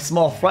afford a fucking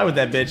small fry with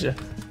that bitch.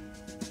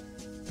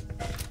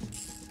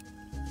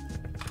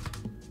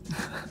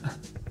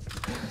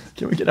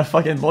 Can we get a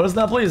fucking bonus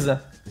now, please?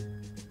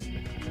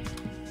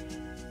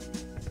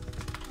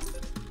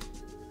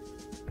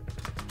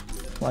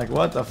 Like,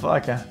 what the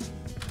fuck? Yeah,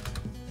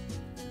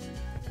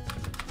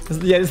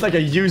 it's like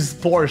a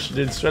used Porsche,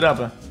 dude, straight up.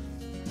 I'm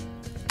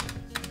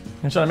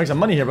trying to make some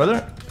money here,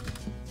 brother.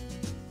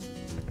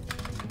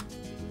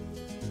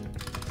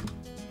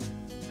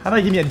 How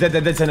about you give me a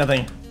dead say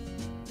nothing?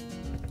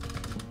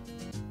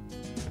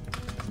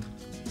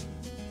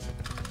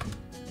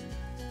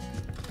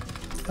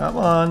 Come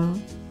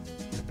on.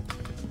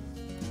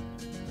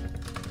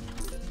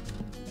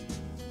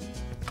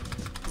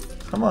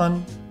 Come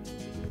on.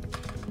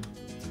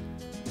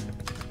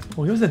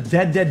 Well, he was a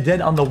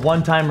dead on the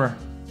one timer.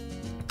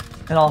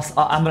 And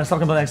I'm gonna stop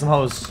complaining like some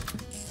hoes.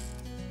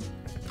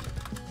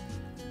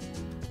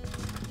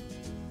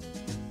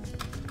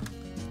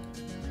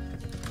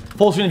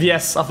 Full screen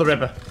VS off the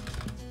rip.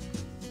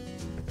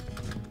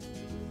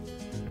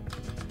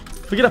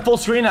 If we get a full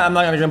screen, I'm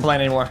not gonna complain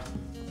anymore.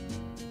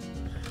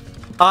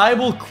 I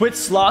will quit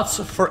slots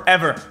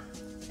forever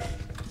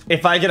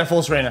if I get a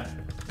full screen.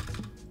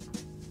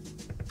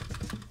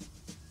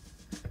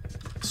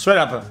 Straight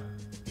up.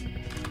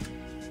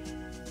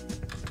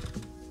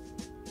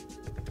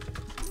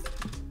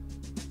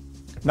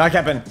 Not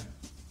capping.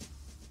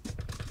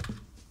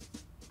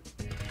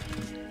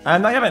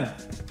 I'm not capping.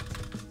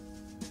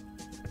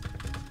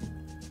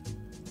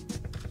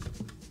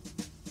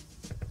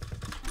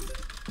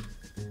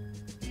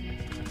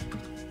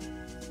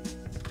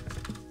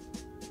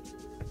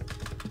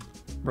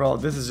 Bro,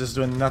 this is just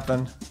doing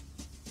nothing.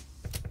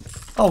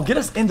 Oh, get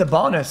us in the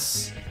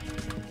bonus.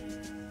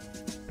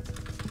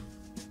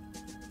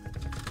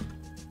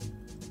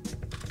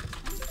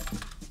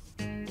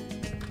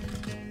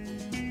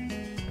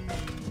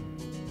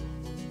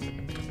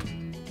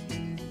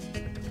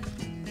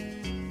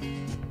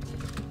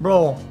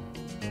 Bro.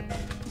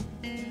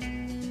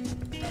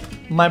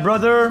 My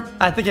brother,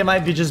 I think it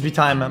might be just be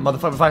time,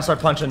 motherfucker, if I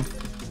start punching.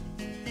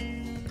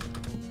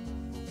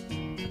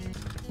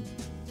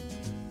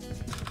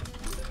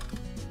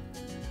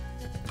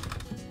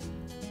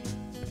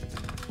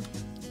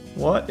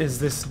 What is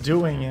this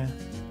doing?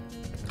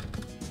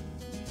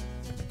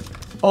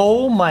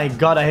 Oh my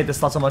god, I hate this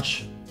slot so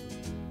much.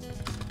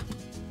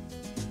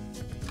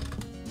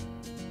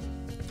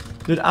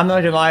 Dude, I'm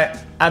not gonna lie.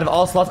 Out of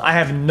all slots, I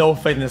have no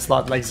faith in this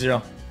slot, like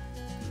 0.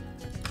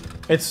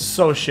 It's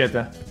so shit.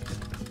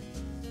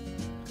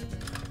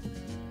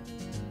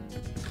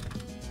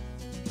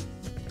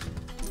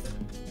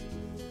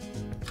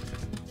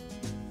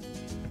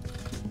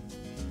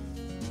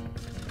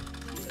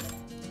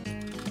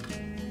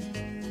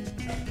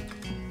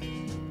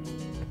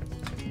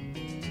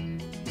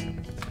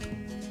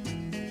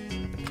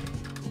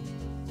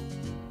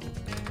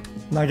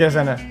 Not get us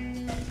in there.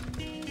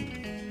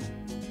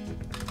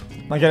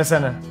 Not get us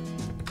in there.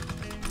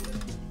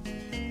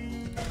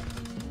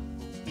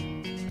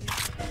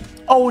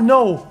 Oh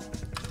no!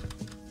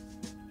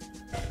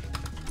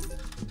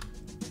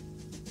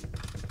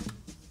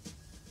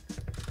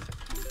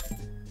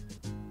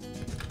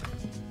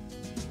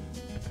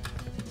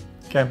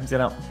 Okay, let's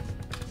get out.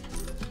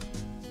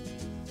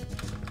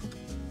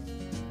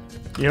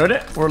 You heard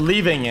it? We're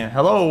leaving.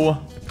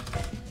 Hello?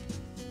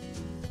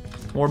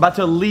 We're about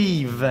to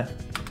leave.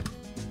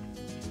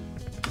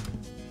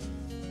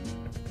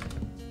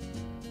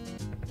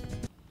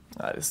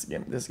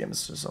 This game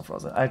is just so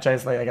frozen. I gotta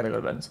go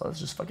to bed, so let's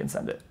just fucking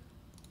send it.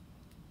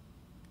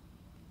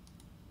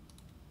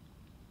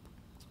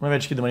 Maybe I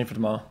just get the money for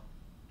tomorrow.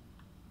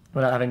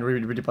 Without having to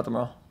redepot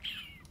tomorrow.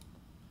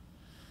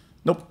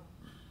 Nope.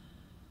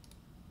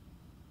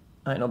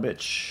 I ain't no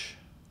bitch.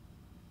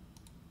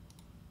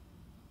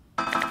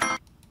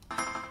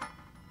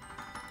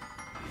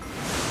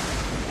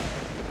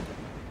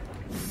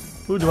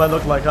 Who do I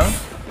look like, huh?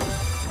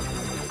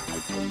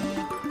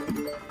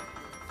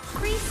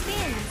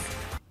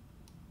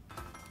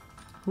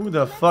 Who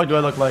the fuck do I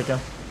look like?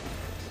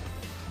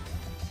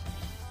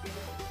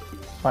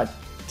 Alright,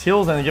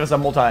 Teals and give us a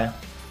multi.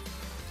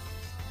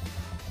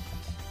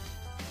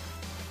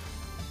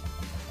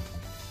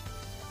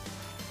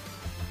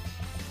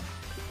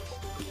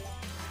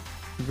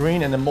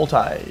 Green and a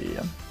multi.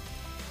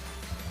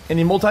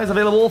 Any multis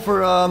available for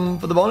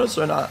the bonus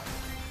or not?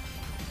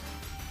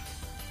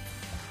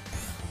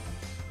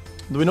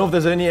 Do we know if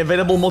there's any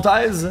available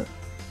multis?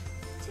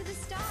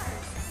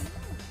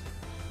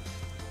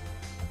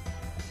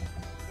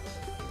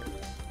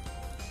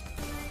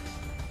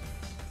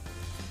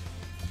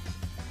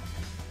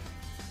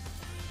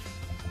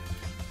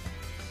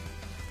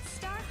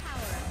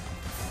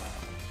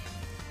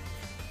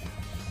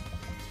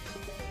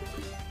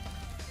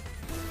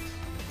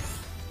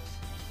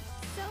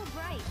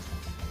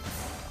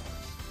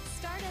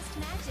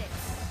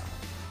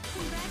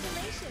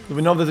 Do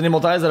we know if there's any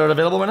multis that are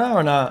available right now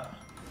or not?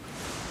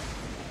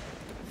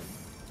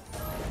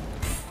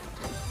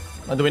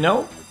 Do we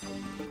know?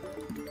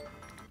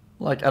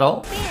 Like at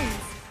all?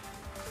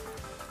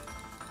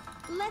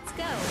 Let's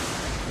go.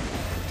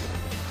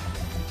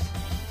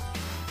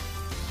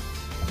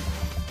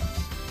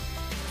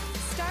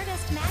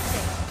 Stardust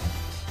Magic.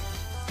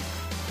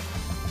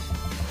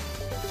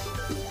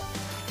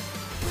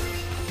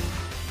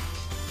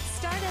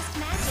 Stardust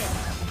Magic.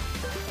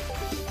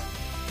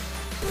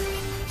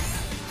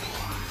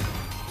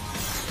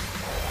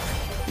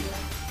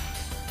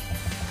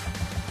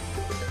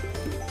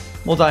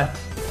 Multi.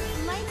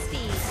 Light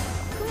speed.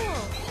 Cool.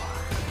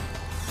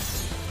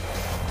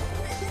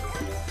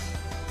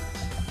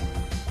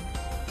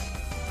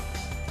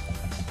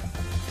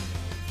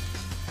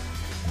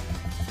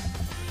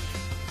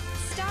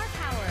 Star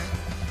power.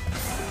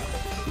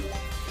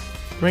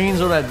 Greens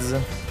or reds?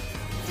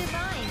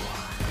 Divine.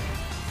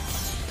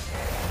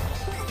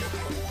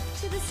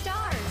 To the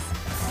stars.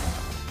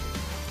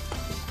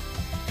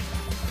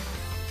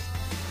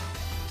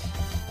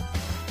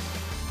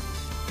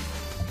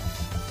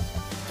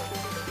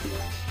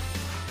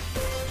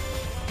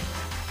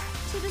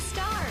 To the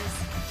stars.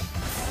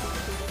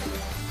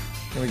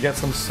 Can we get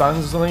some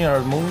suns or something,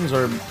 or moons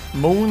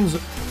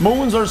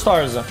or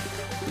stars?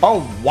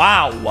 Oh,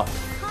 wow.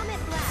 Comet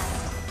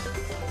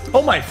blast.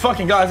 Oh my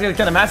fucking god, it's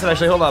kind of massive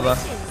actually. Hold on, bro.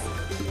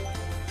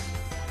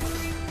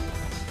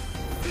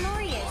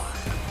 Glorious.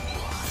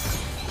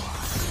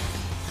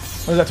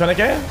 What is that,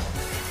 20k?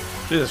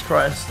 Jesus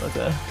Christ,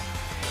 okay.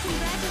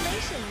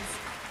 Congratulations.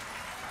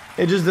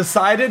 It just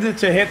decided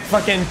to hit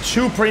fucking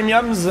 2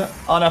 premiums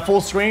on a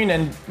full screen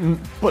and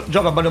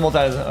drop a bunch of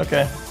multis.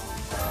 Okay.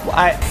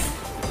 Well,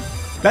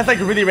 that's like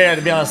really rare,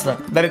 to be honest.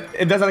 That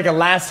it does like a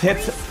last hit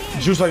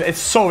juice like it's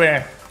so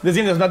rare. This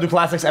game does not do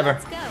classics ever.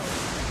 Let's go.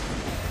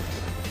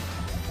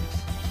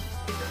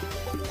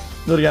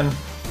 Do it again.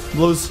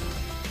 Blues.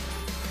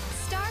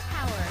 Star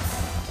power.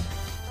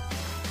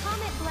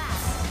 Comet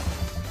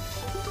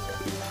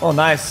blast. Oh,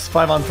 nice.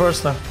 5 on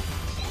first now.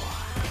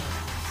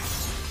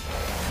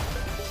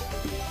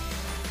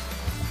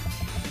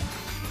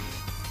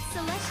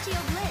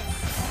 Celestial bliss.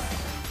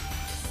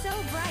 So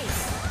bright.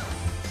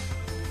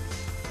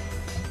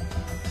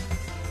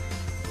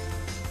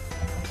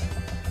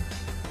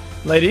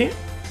 Lady?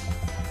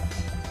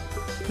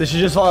 Did she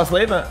just fall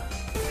asleep?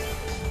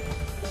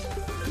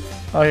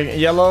 Okay,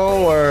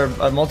 yellow or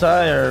a multi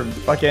or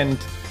fucking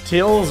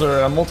teals or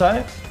a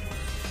multi?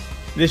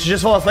 Did she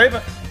just fall asleep?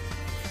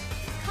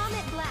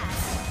 Comet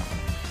blast.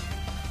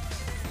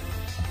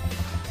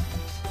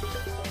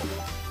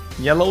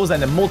 Yellows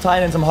and a multi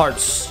and some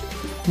hearts.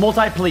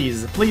 Multi,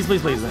 please. Please,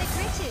 please, please. Cosmic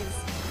riches.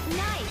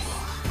 Nice.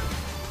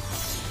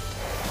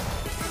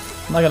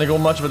 I'm not gonna go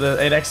much with the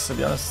 8x, to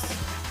be honest.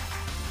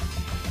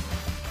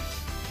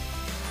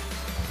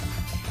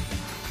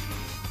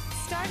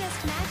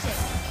 Stardust magic.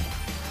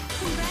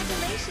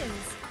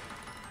 Congratulations.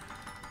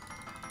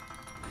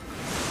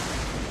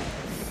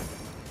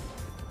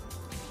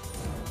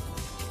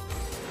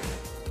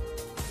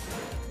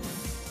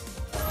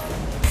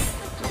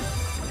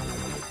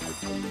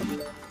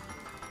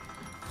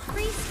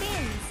 Free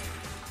spins.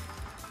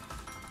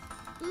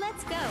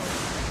 Let's go.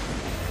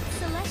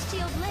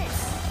 Celestial bliss.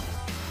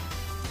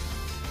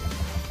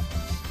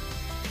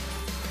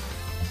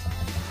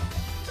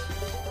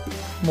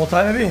 Multi,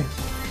 maybe?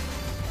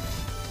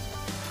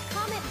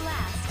 Comet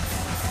blast.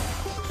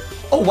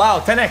 Oh, wow,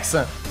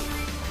 10x.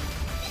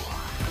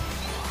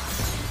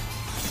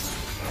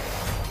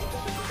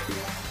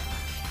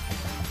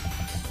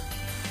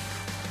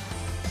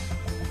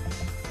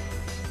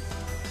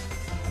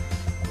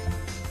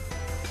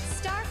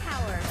 Star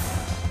power.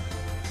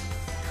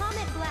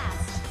 Comet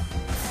blast.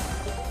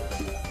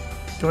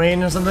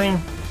 Green or something?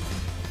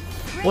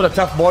 What a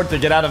tough board to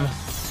get out of.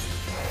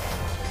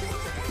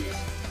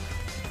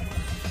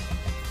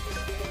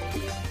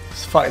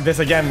 Fuck this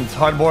again, it's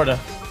hard board.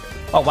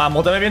 Oh wow,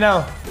 multi maybe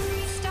now.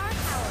 Star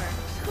power.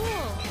 Cool.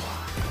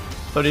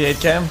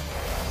 38k.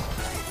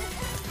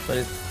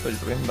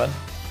 33, bad.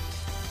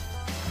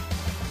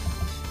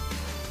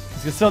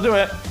 You can still do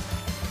it.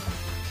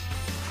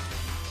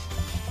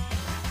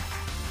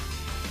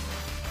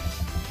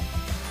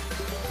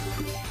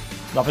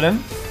 Drop it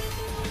in.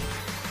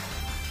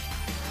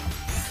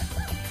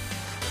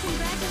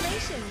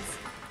 Congratulations.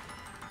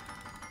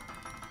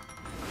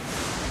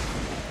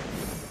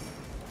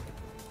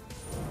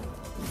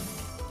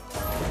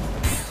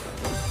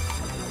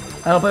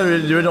 I don't play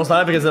the original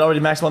sniper because it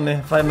already maxed on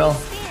me. 5 mil.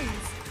 Spins.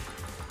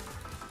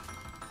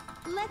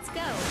 Let's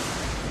go.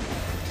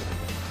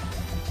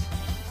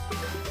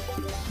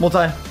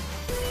 Multi.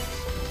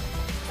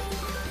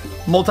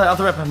 Multi off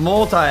the rip.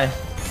 Multi.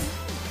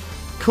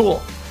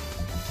 Cool.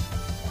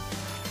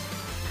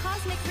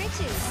 Cosmic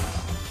riches.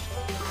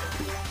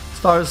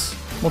 Stars.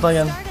 Multi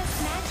again.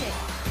 Stardust magic.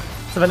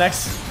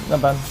 7x.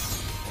 Not bad.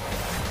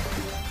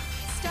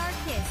 Star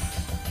kiss.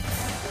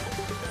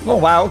 Oh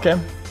wow, okay.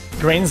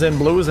 Greens and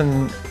blues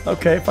and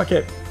okay, fuck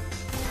it.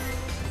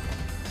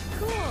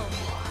 Cool.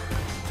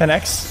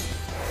 10x.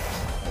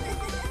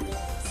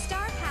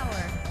 Star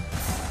power.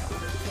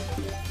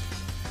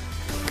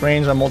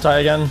 Greens and multi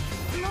again.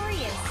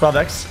 Glorious.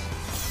 12x.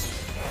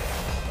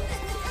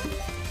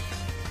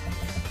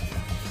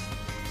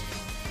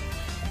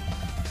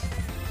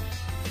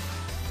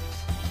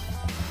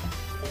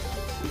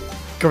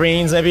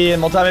 Greens maybe and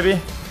multi maybe.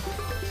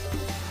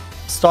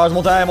 Stars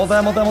multi.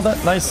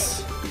 Nice.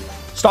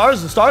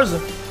 Stars.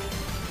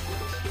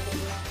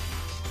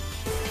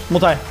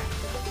 Multi.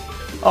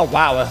 Oh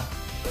wow.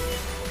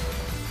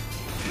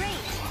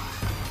 Great.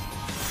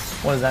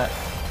 What is that?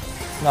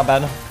 Not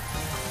bad.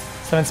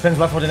 7 spins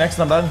left for the next.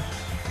 Not bad.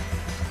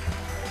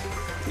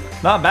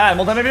 Not bad.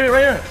 Multi maybe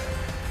right here.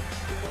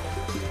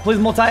 Please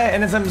multi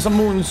and then some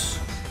moons.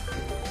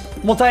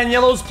 Multi and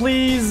yellows,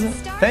 please.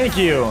 Thank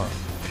you.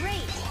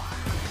 Great.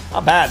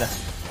 Not bad.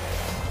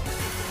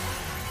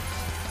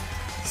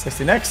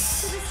 60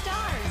 next. To the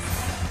stars.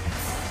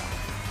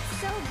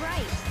 So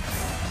bright.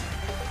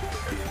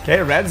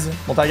 Okay, reds.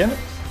 Multi again.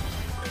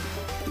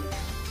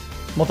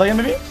 Multi again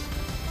maybe.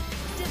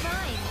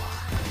 Divine.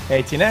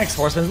 18x.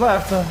 4 spins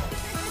left.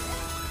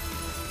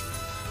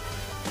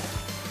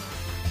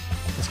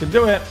 This could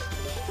do it.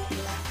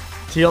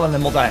 Teal and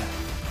then multi.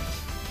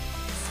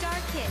 Star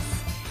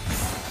kiss.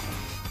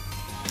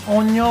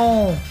 Oh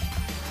no.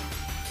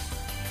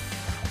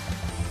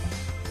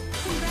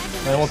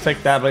 And we'll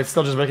take that, but it's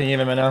still just breaking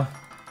even right now.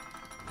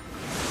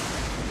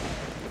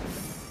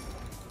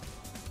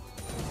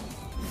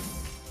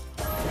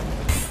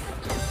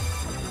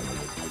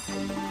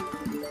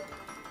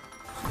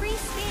 Free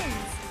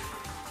spins.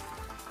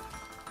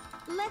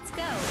 Let's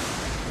go.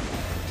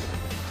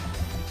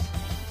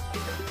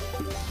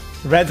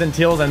 Reds and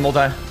teals and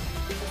multi.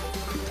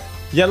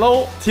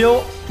 Yellow,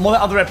 teal, multi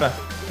out the ripper.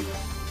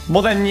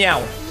 Multi meow.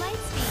 Light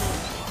speed.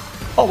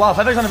 Oh wow,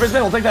 5x on the first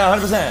spin, we'll take that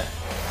 100%.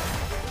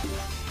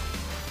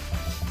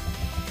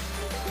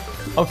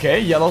 Okay,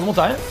 yellow's multi.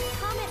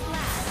 Comet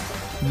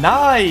blast.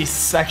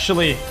 Nice,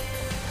 actually.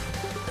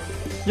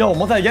 Yo,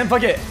 multi again,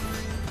 fuck it.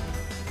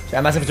 Okay,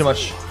 I'm asking for too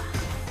much.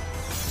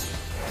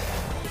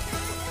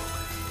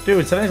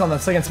 Dude, 7x on the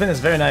second spin is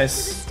very To the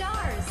nice.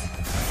 stars.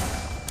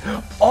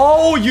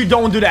 Oh, you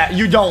don't do that.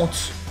 You don't.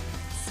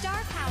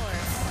 Star power.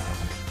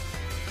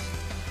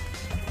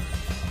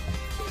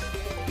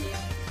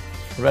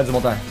 Red's a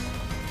multi.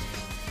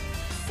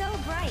 So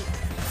bright.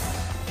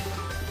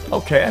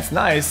 Okay, that's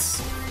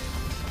nice.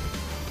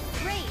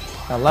 Great.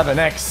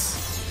 11x.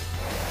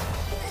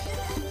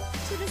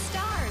 To the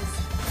stars.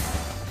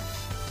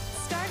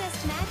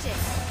 Stardust magic.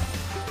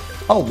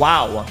 Oh,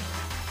 wow.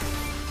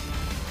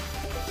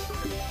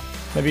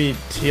 Maybe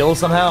teal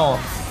somehow.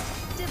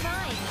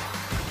 Divine.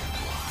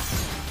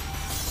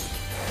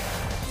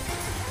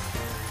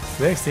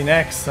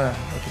 16x.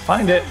 We can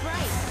find it.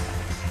 Bright.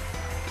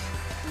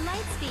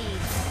 Light speed.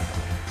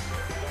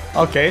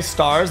 Okay,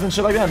 stars and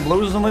shit like that. And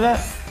blues or something like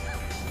that.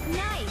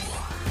 Nice.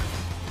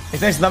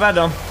 16x is not bad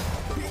though.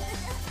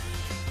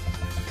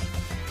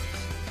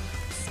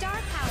 Star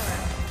power.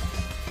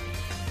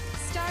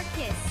 Star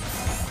kiss.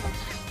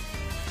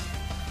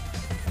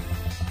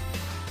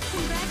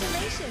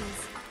 Congratulations.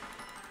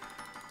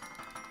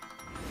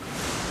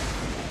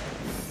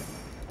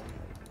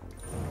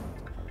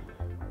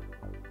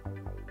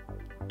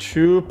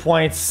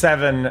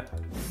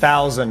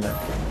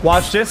 $2,700.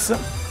 Watch this.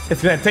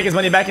 It's gonna take his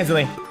money back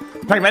instantly.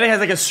 Pragmatic has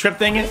like a strip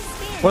thing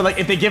where like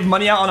if they give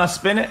money out on a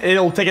spin,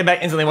 it'll take it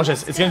back instantly. Watch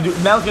this. It's gonna do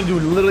now. It's gonna do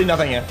literally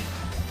nothing here.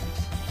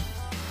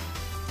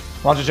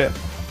 Watch this shit.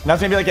 Now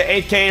it's gonna be like an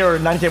 8K or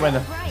 9K win.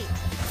 Bright.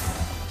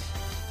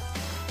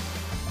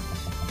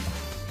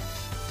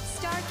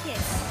 Star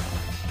kiss.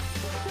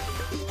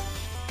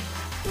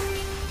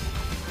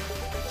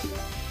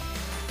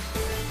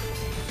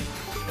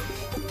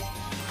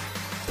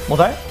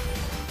 Multi?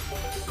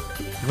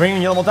 Green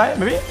and yellow multi,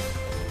 maybe?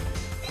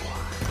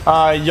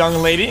 Young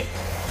lady.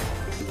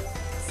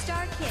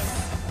 Star kiss.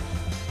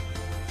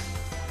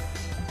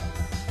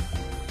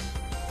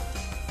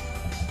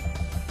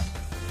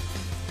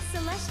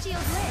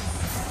 Celestial bliss.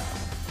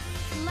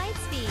 Light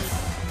speed.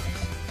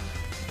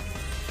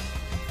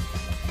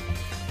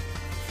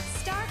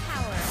 Star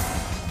power.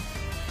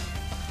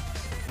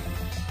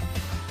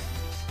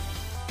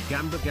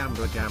 Gamba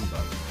Gamba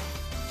Gamba.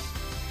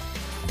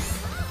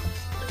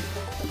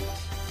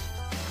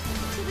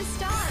 To the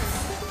stars.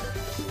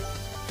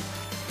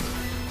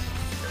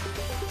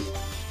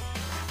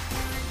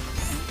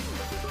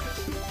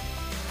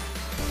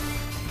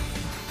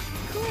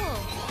 Cool.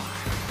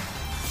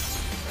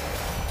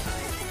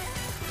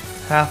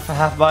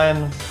 Half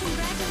buy-in.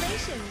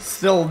 Congratulations.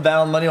 Still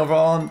down money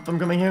overall from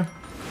coming here.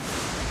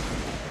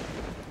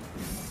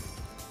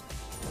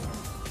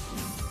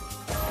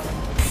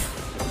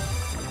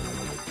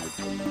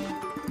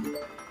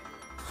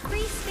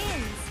 Free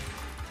spins.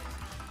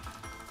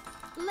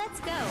 Let's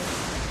go.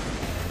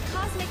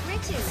 Cosmic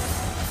riches.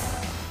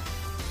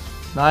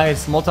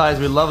 Nice multis.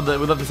 We love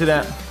to see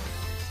that.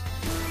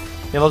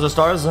 Yeah, those are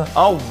stars.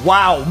 Oh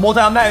wow,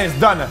 multi on that is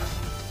done.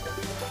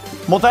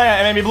 Multi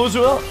and maybe blues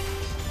will.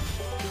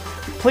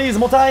 Please,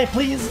 multi,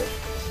 please.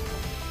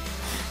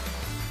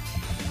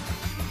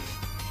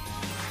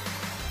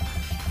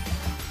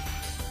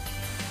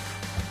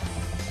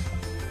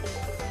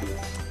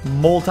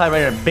 Multi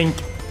right here, bink.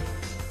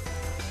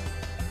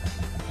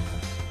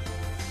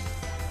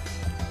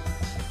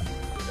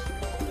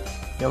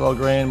 Yellow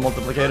green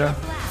multiplicator.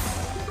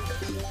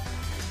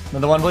 Blast.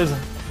 Another one, please.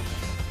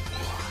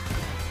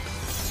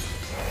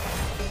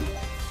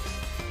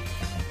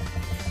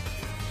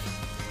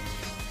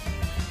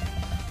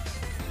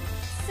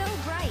 So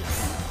bright.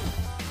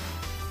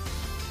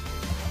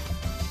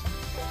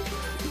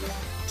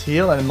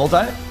 Teal and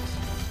multi.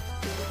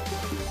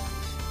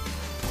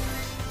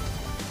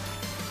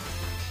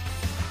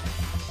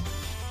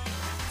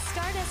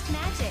 Stardust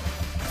magic.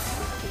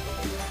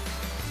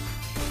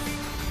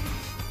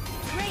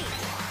 Great.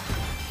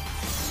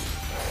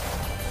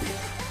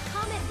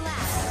 Comet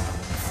blast.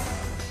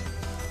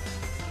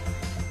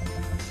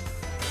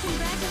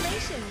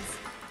 Congratulations.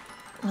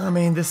 I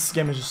mean, this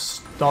game is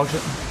just dog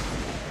shit.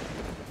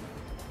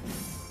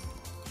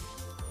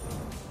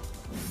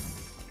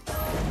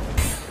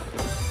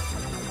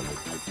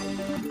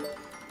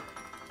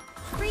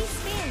 Free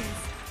spins.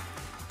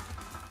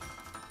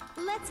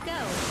 Let's go.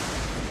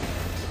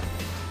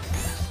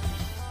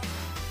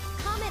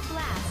 Comet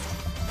blast.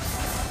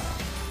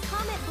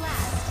 Comet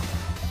blast.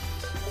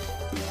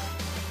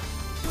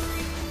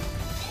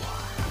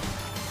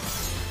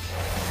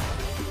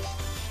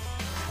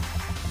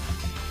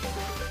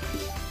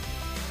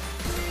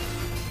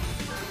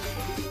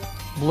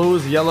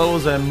 Blues,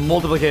 yellows, and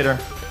multiplicator.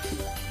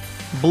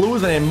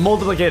 Blues and a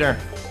multiplicator.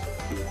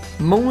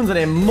 Moons and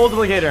a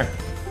multiplicator.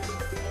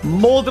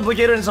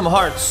 Multiplicator and some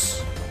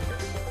hearts.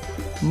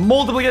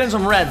 Multiplicator and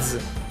some reds.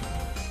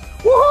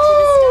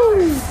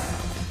 Woohoo!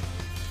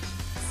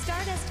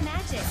 Stardust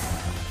magic.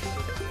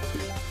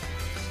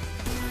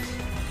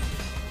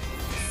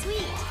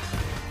 Sweet.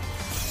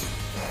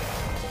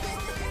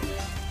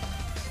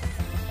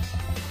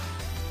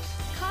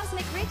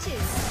 Cosmic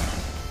riches.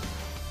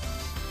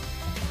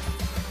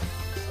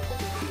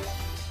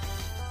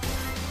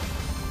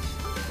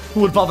 Who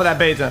would fall for that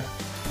beta?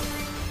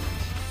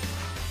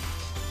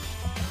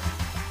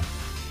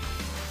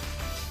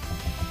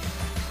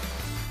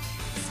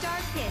 Star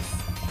kiss.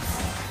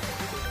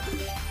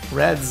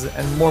 Reds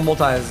and more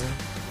multis.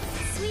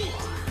 Sweet.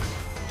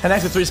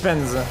 10x with 3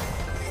 spins.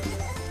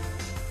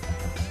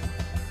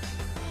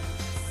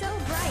 So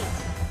bright.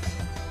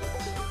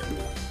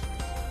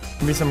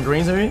 Give me some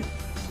greens maybe?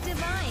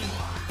 Divine.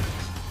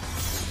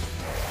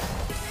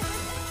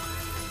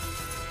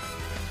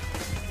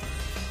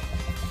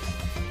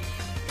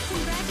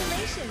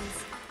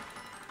 Congratulations.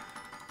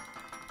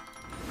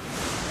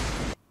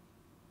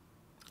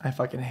 I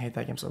fucking hate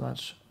that game so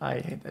much. I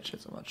hate that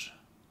shit so much.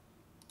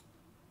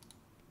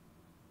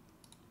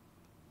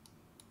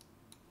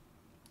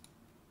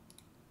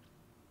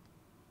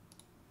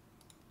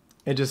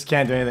 It just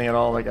can't do anything at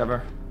all, like,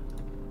 ever.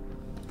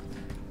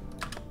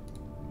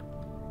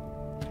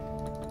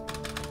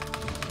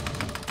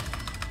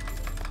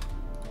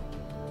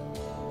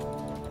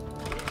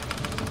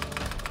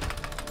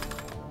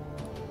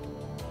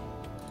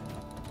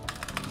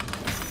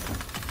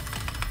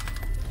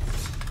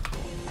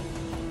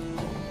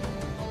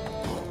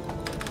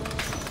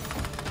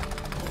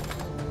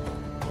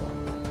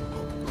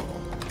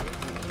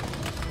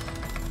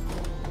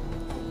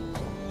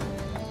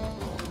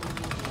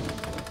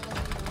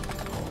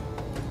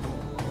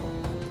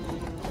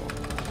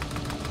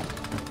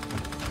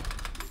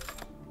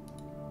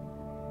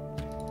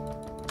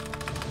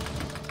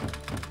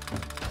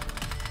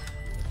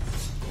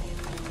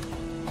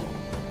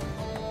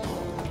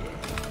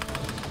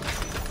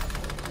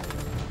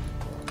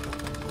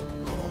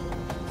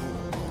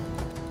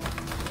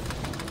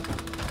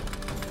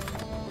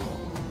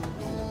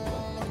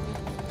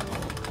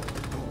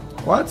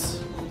 What?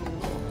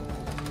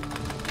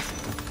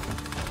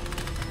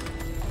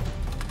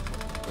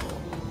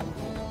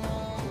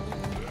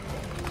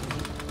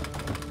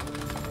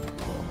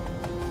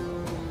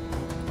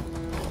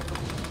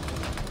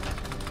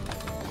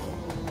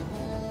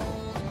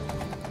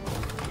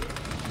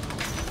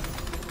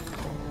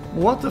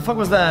 What the fuck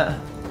was that?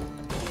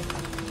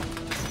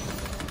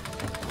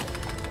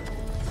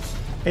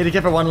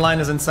 80k for one line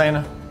is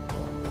insane.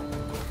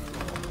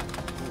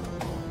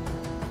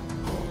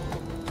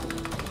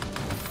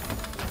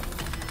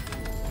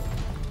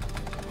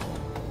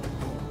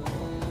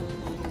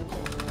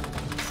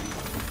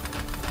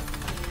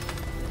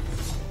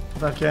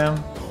 Okay.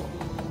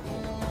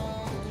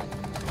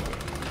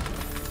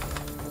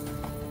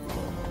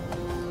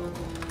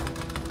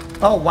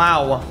 Oh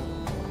wow.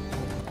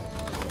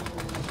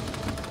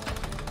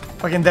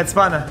 Fucking dead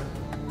spawn.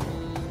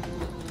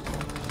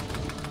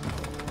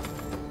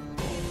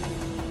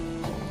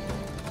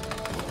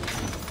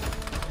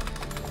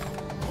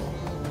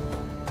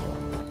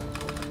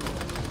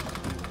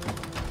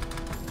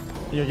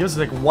 You give us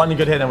like one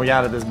good hit and we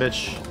out of this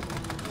bitch.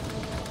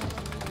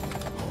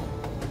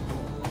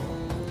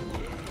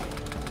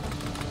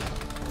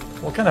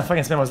 What kind of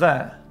fucking spin was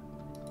that?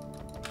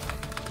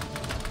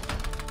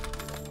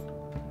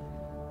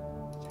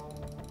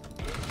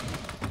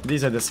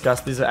 These are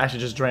disgusting. These are actually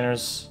just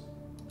drainers.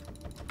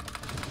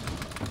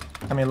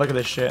 I mean, look at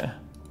this shit.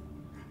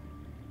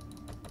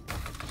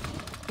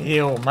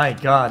 Ew, my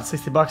god.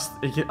 60 bucks.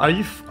 Are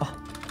you... Oh.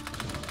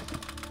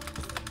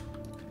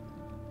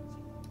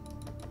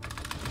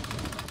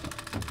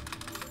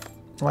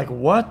 Like,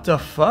 what the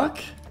fuck?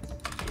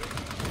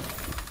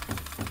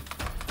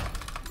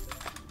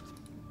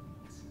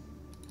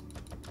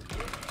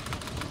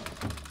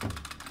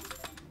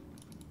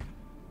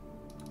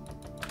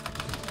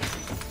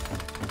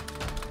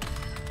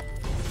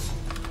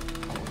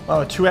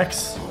 Oh,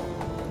 2x.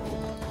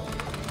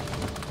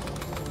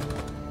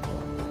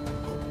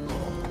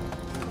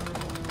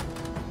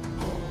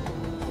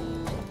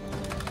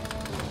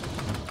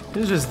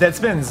 These are just dead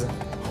spins.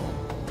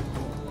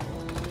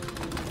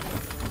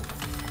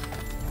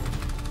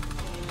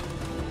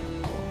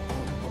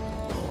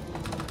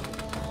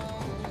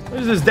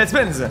 These are just dead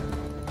spins.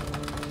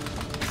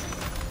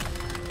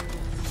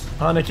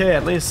 100k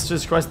at least.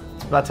 Jesus Christ,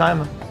 it's about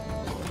time.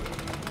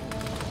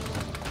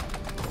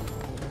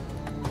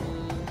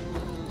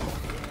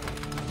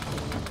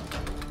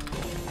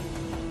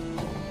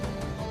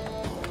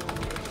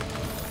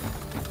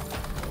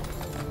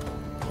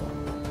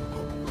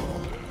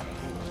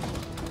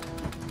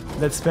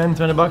 Let's spend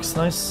 20 bucks,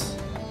 nice.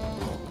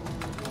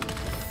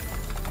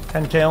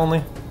 10k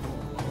only.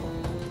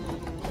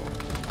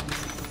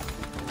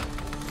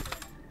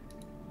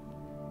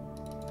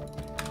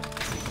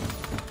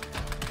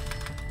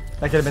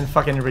 That could have been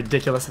fucking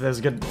ridiculous if there's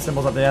good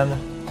symbols at the end.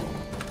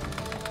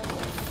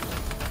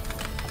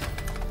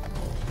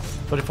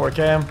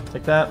 34k,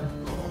 take that.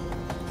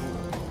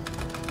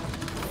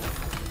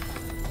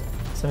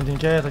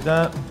 17k, take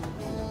that.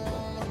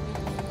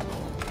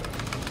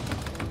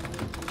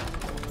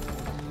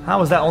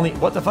 How is that only...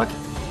 What the fuck?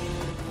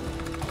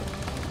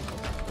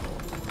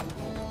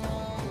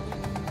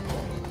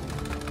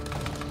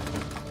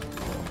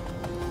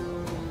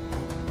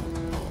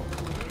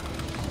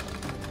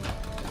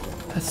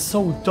 That's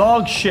so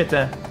dog shit.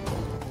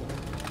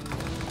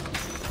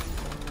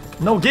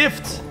 No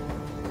gift.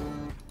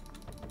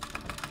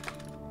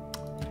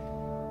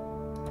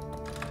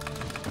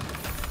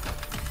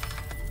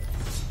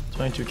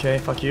 $22k,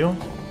 fuck you.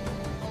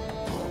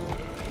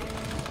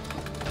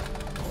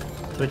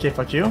 3k,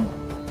 fuck you.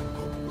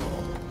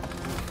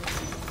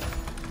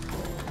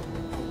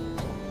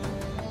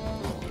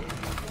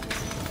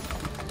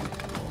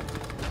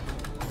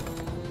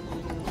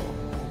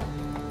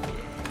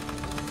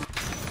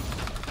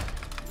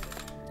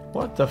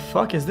 What the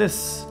fuck is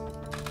this?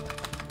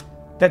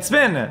 That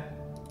spin!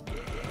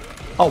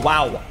 Oh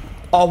wow.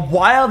 A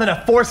wild and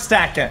a 4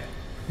 stack.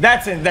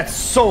 That's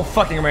so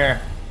fucking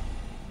rare.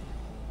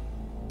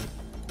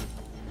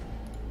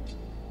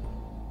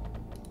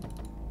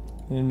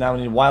 Now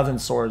we need wild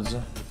and swords.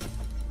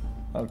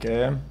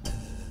 Okay.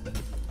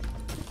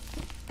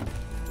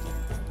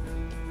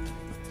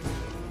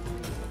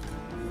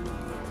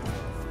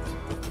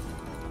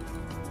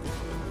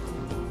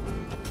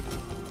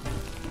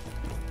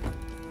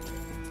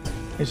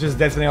 It's just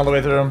destiny all the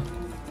way through.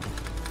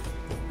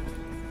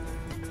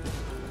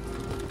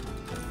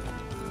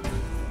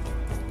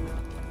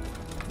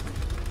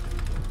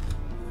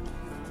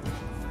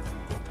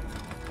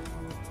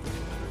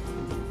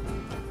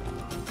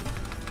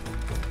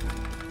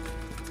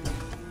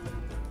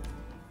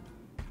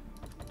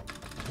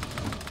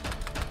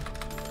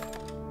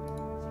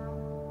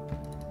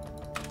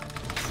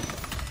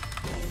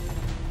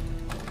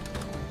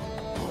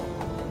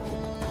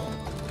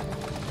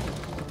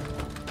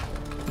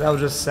 That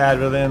was just sad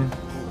with him.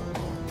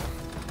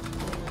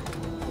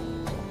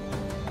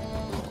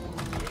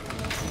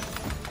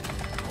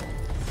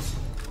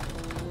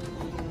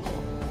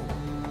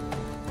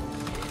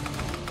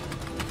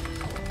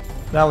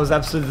 That was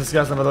absolutely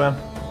disgusting, by the way.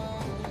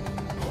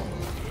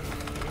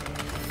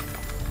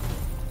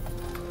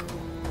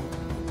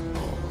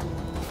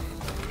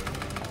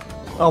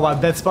 Oh wow,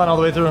 dead spawn all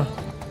the way through.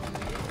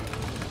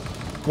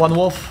 One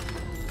wolf.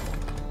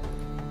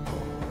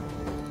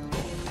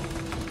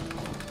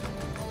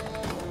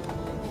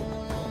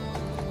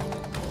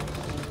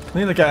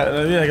 I need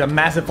like a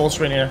massive full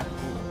screen here.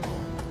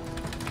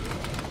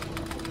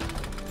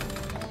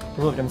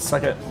 Really can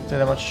suck it. Say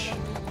that much.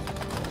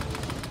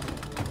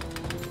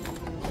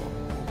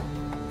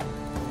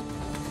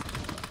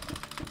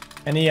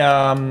 Any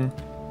well,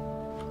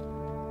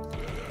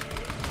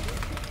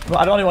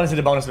 I don't even want to see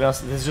the bonus to be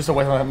honest. This is just a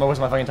waste of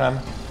my fucking time.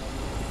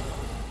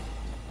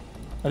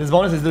 This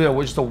bonus is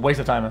literally just a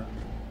waste of time.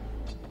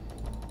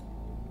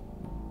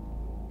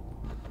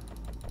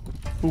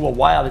 Ooh, a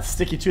wild, it's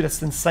sticky too,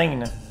 that's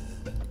insane.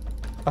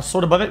 A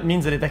sword above it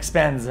means that it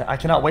expands. I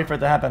cannot wait for it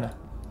to happen.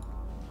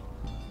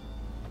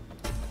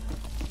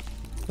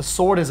 The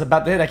sword is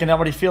about to hit, I can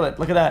already feel it.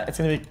 Look at that, it's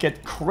gonna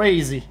get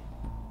crazy.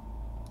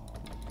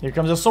 Here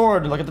comes a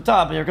sword, look at the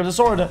top, here comes a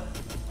sword.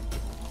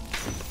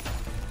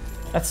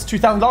 That's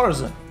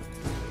 $2,000.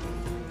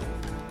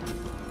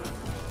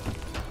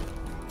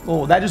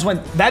 Oh, that just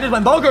went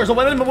bonkers. Oh,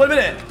 wait a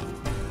minute.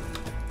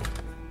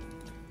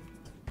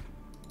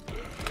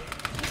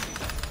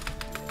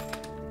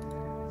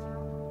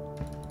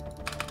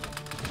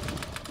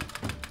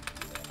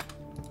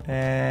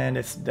 And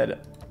it's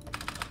dead.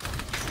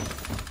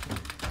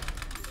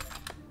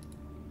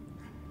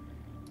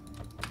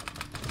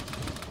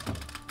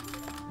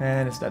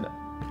 And it's dead.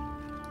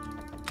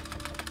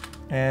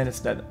 And it's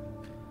dead.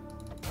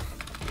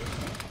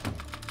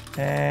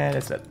 And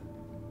it's dead.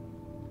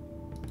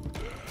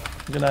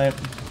 Good night.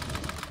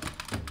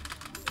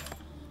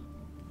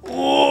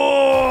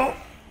 Oh,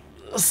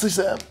 that's so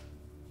sad.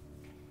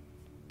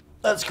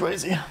 That's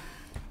crazy.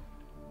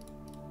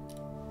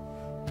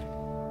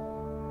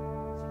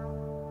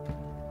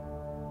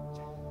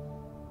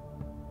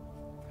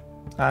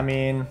 I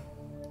mean,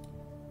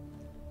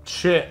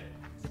 shit.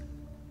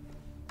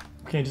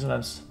 Can't do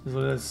sometimes. This is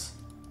what it is.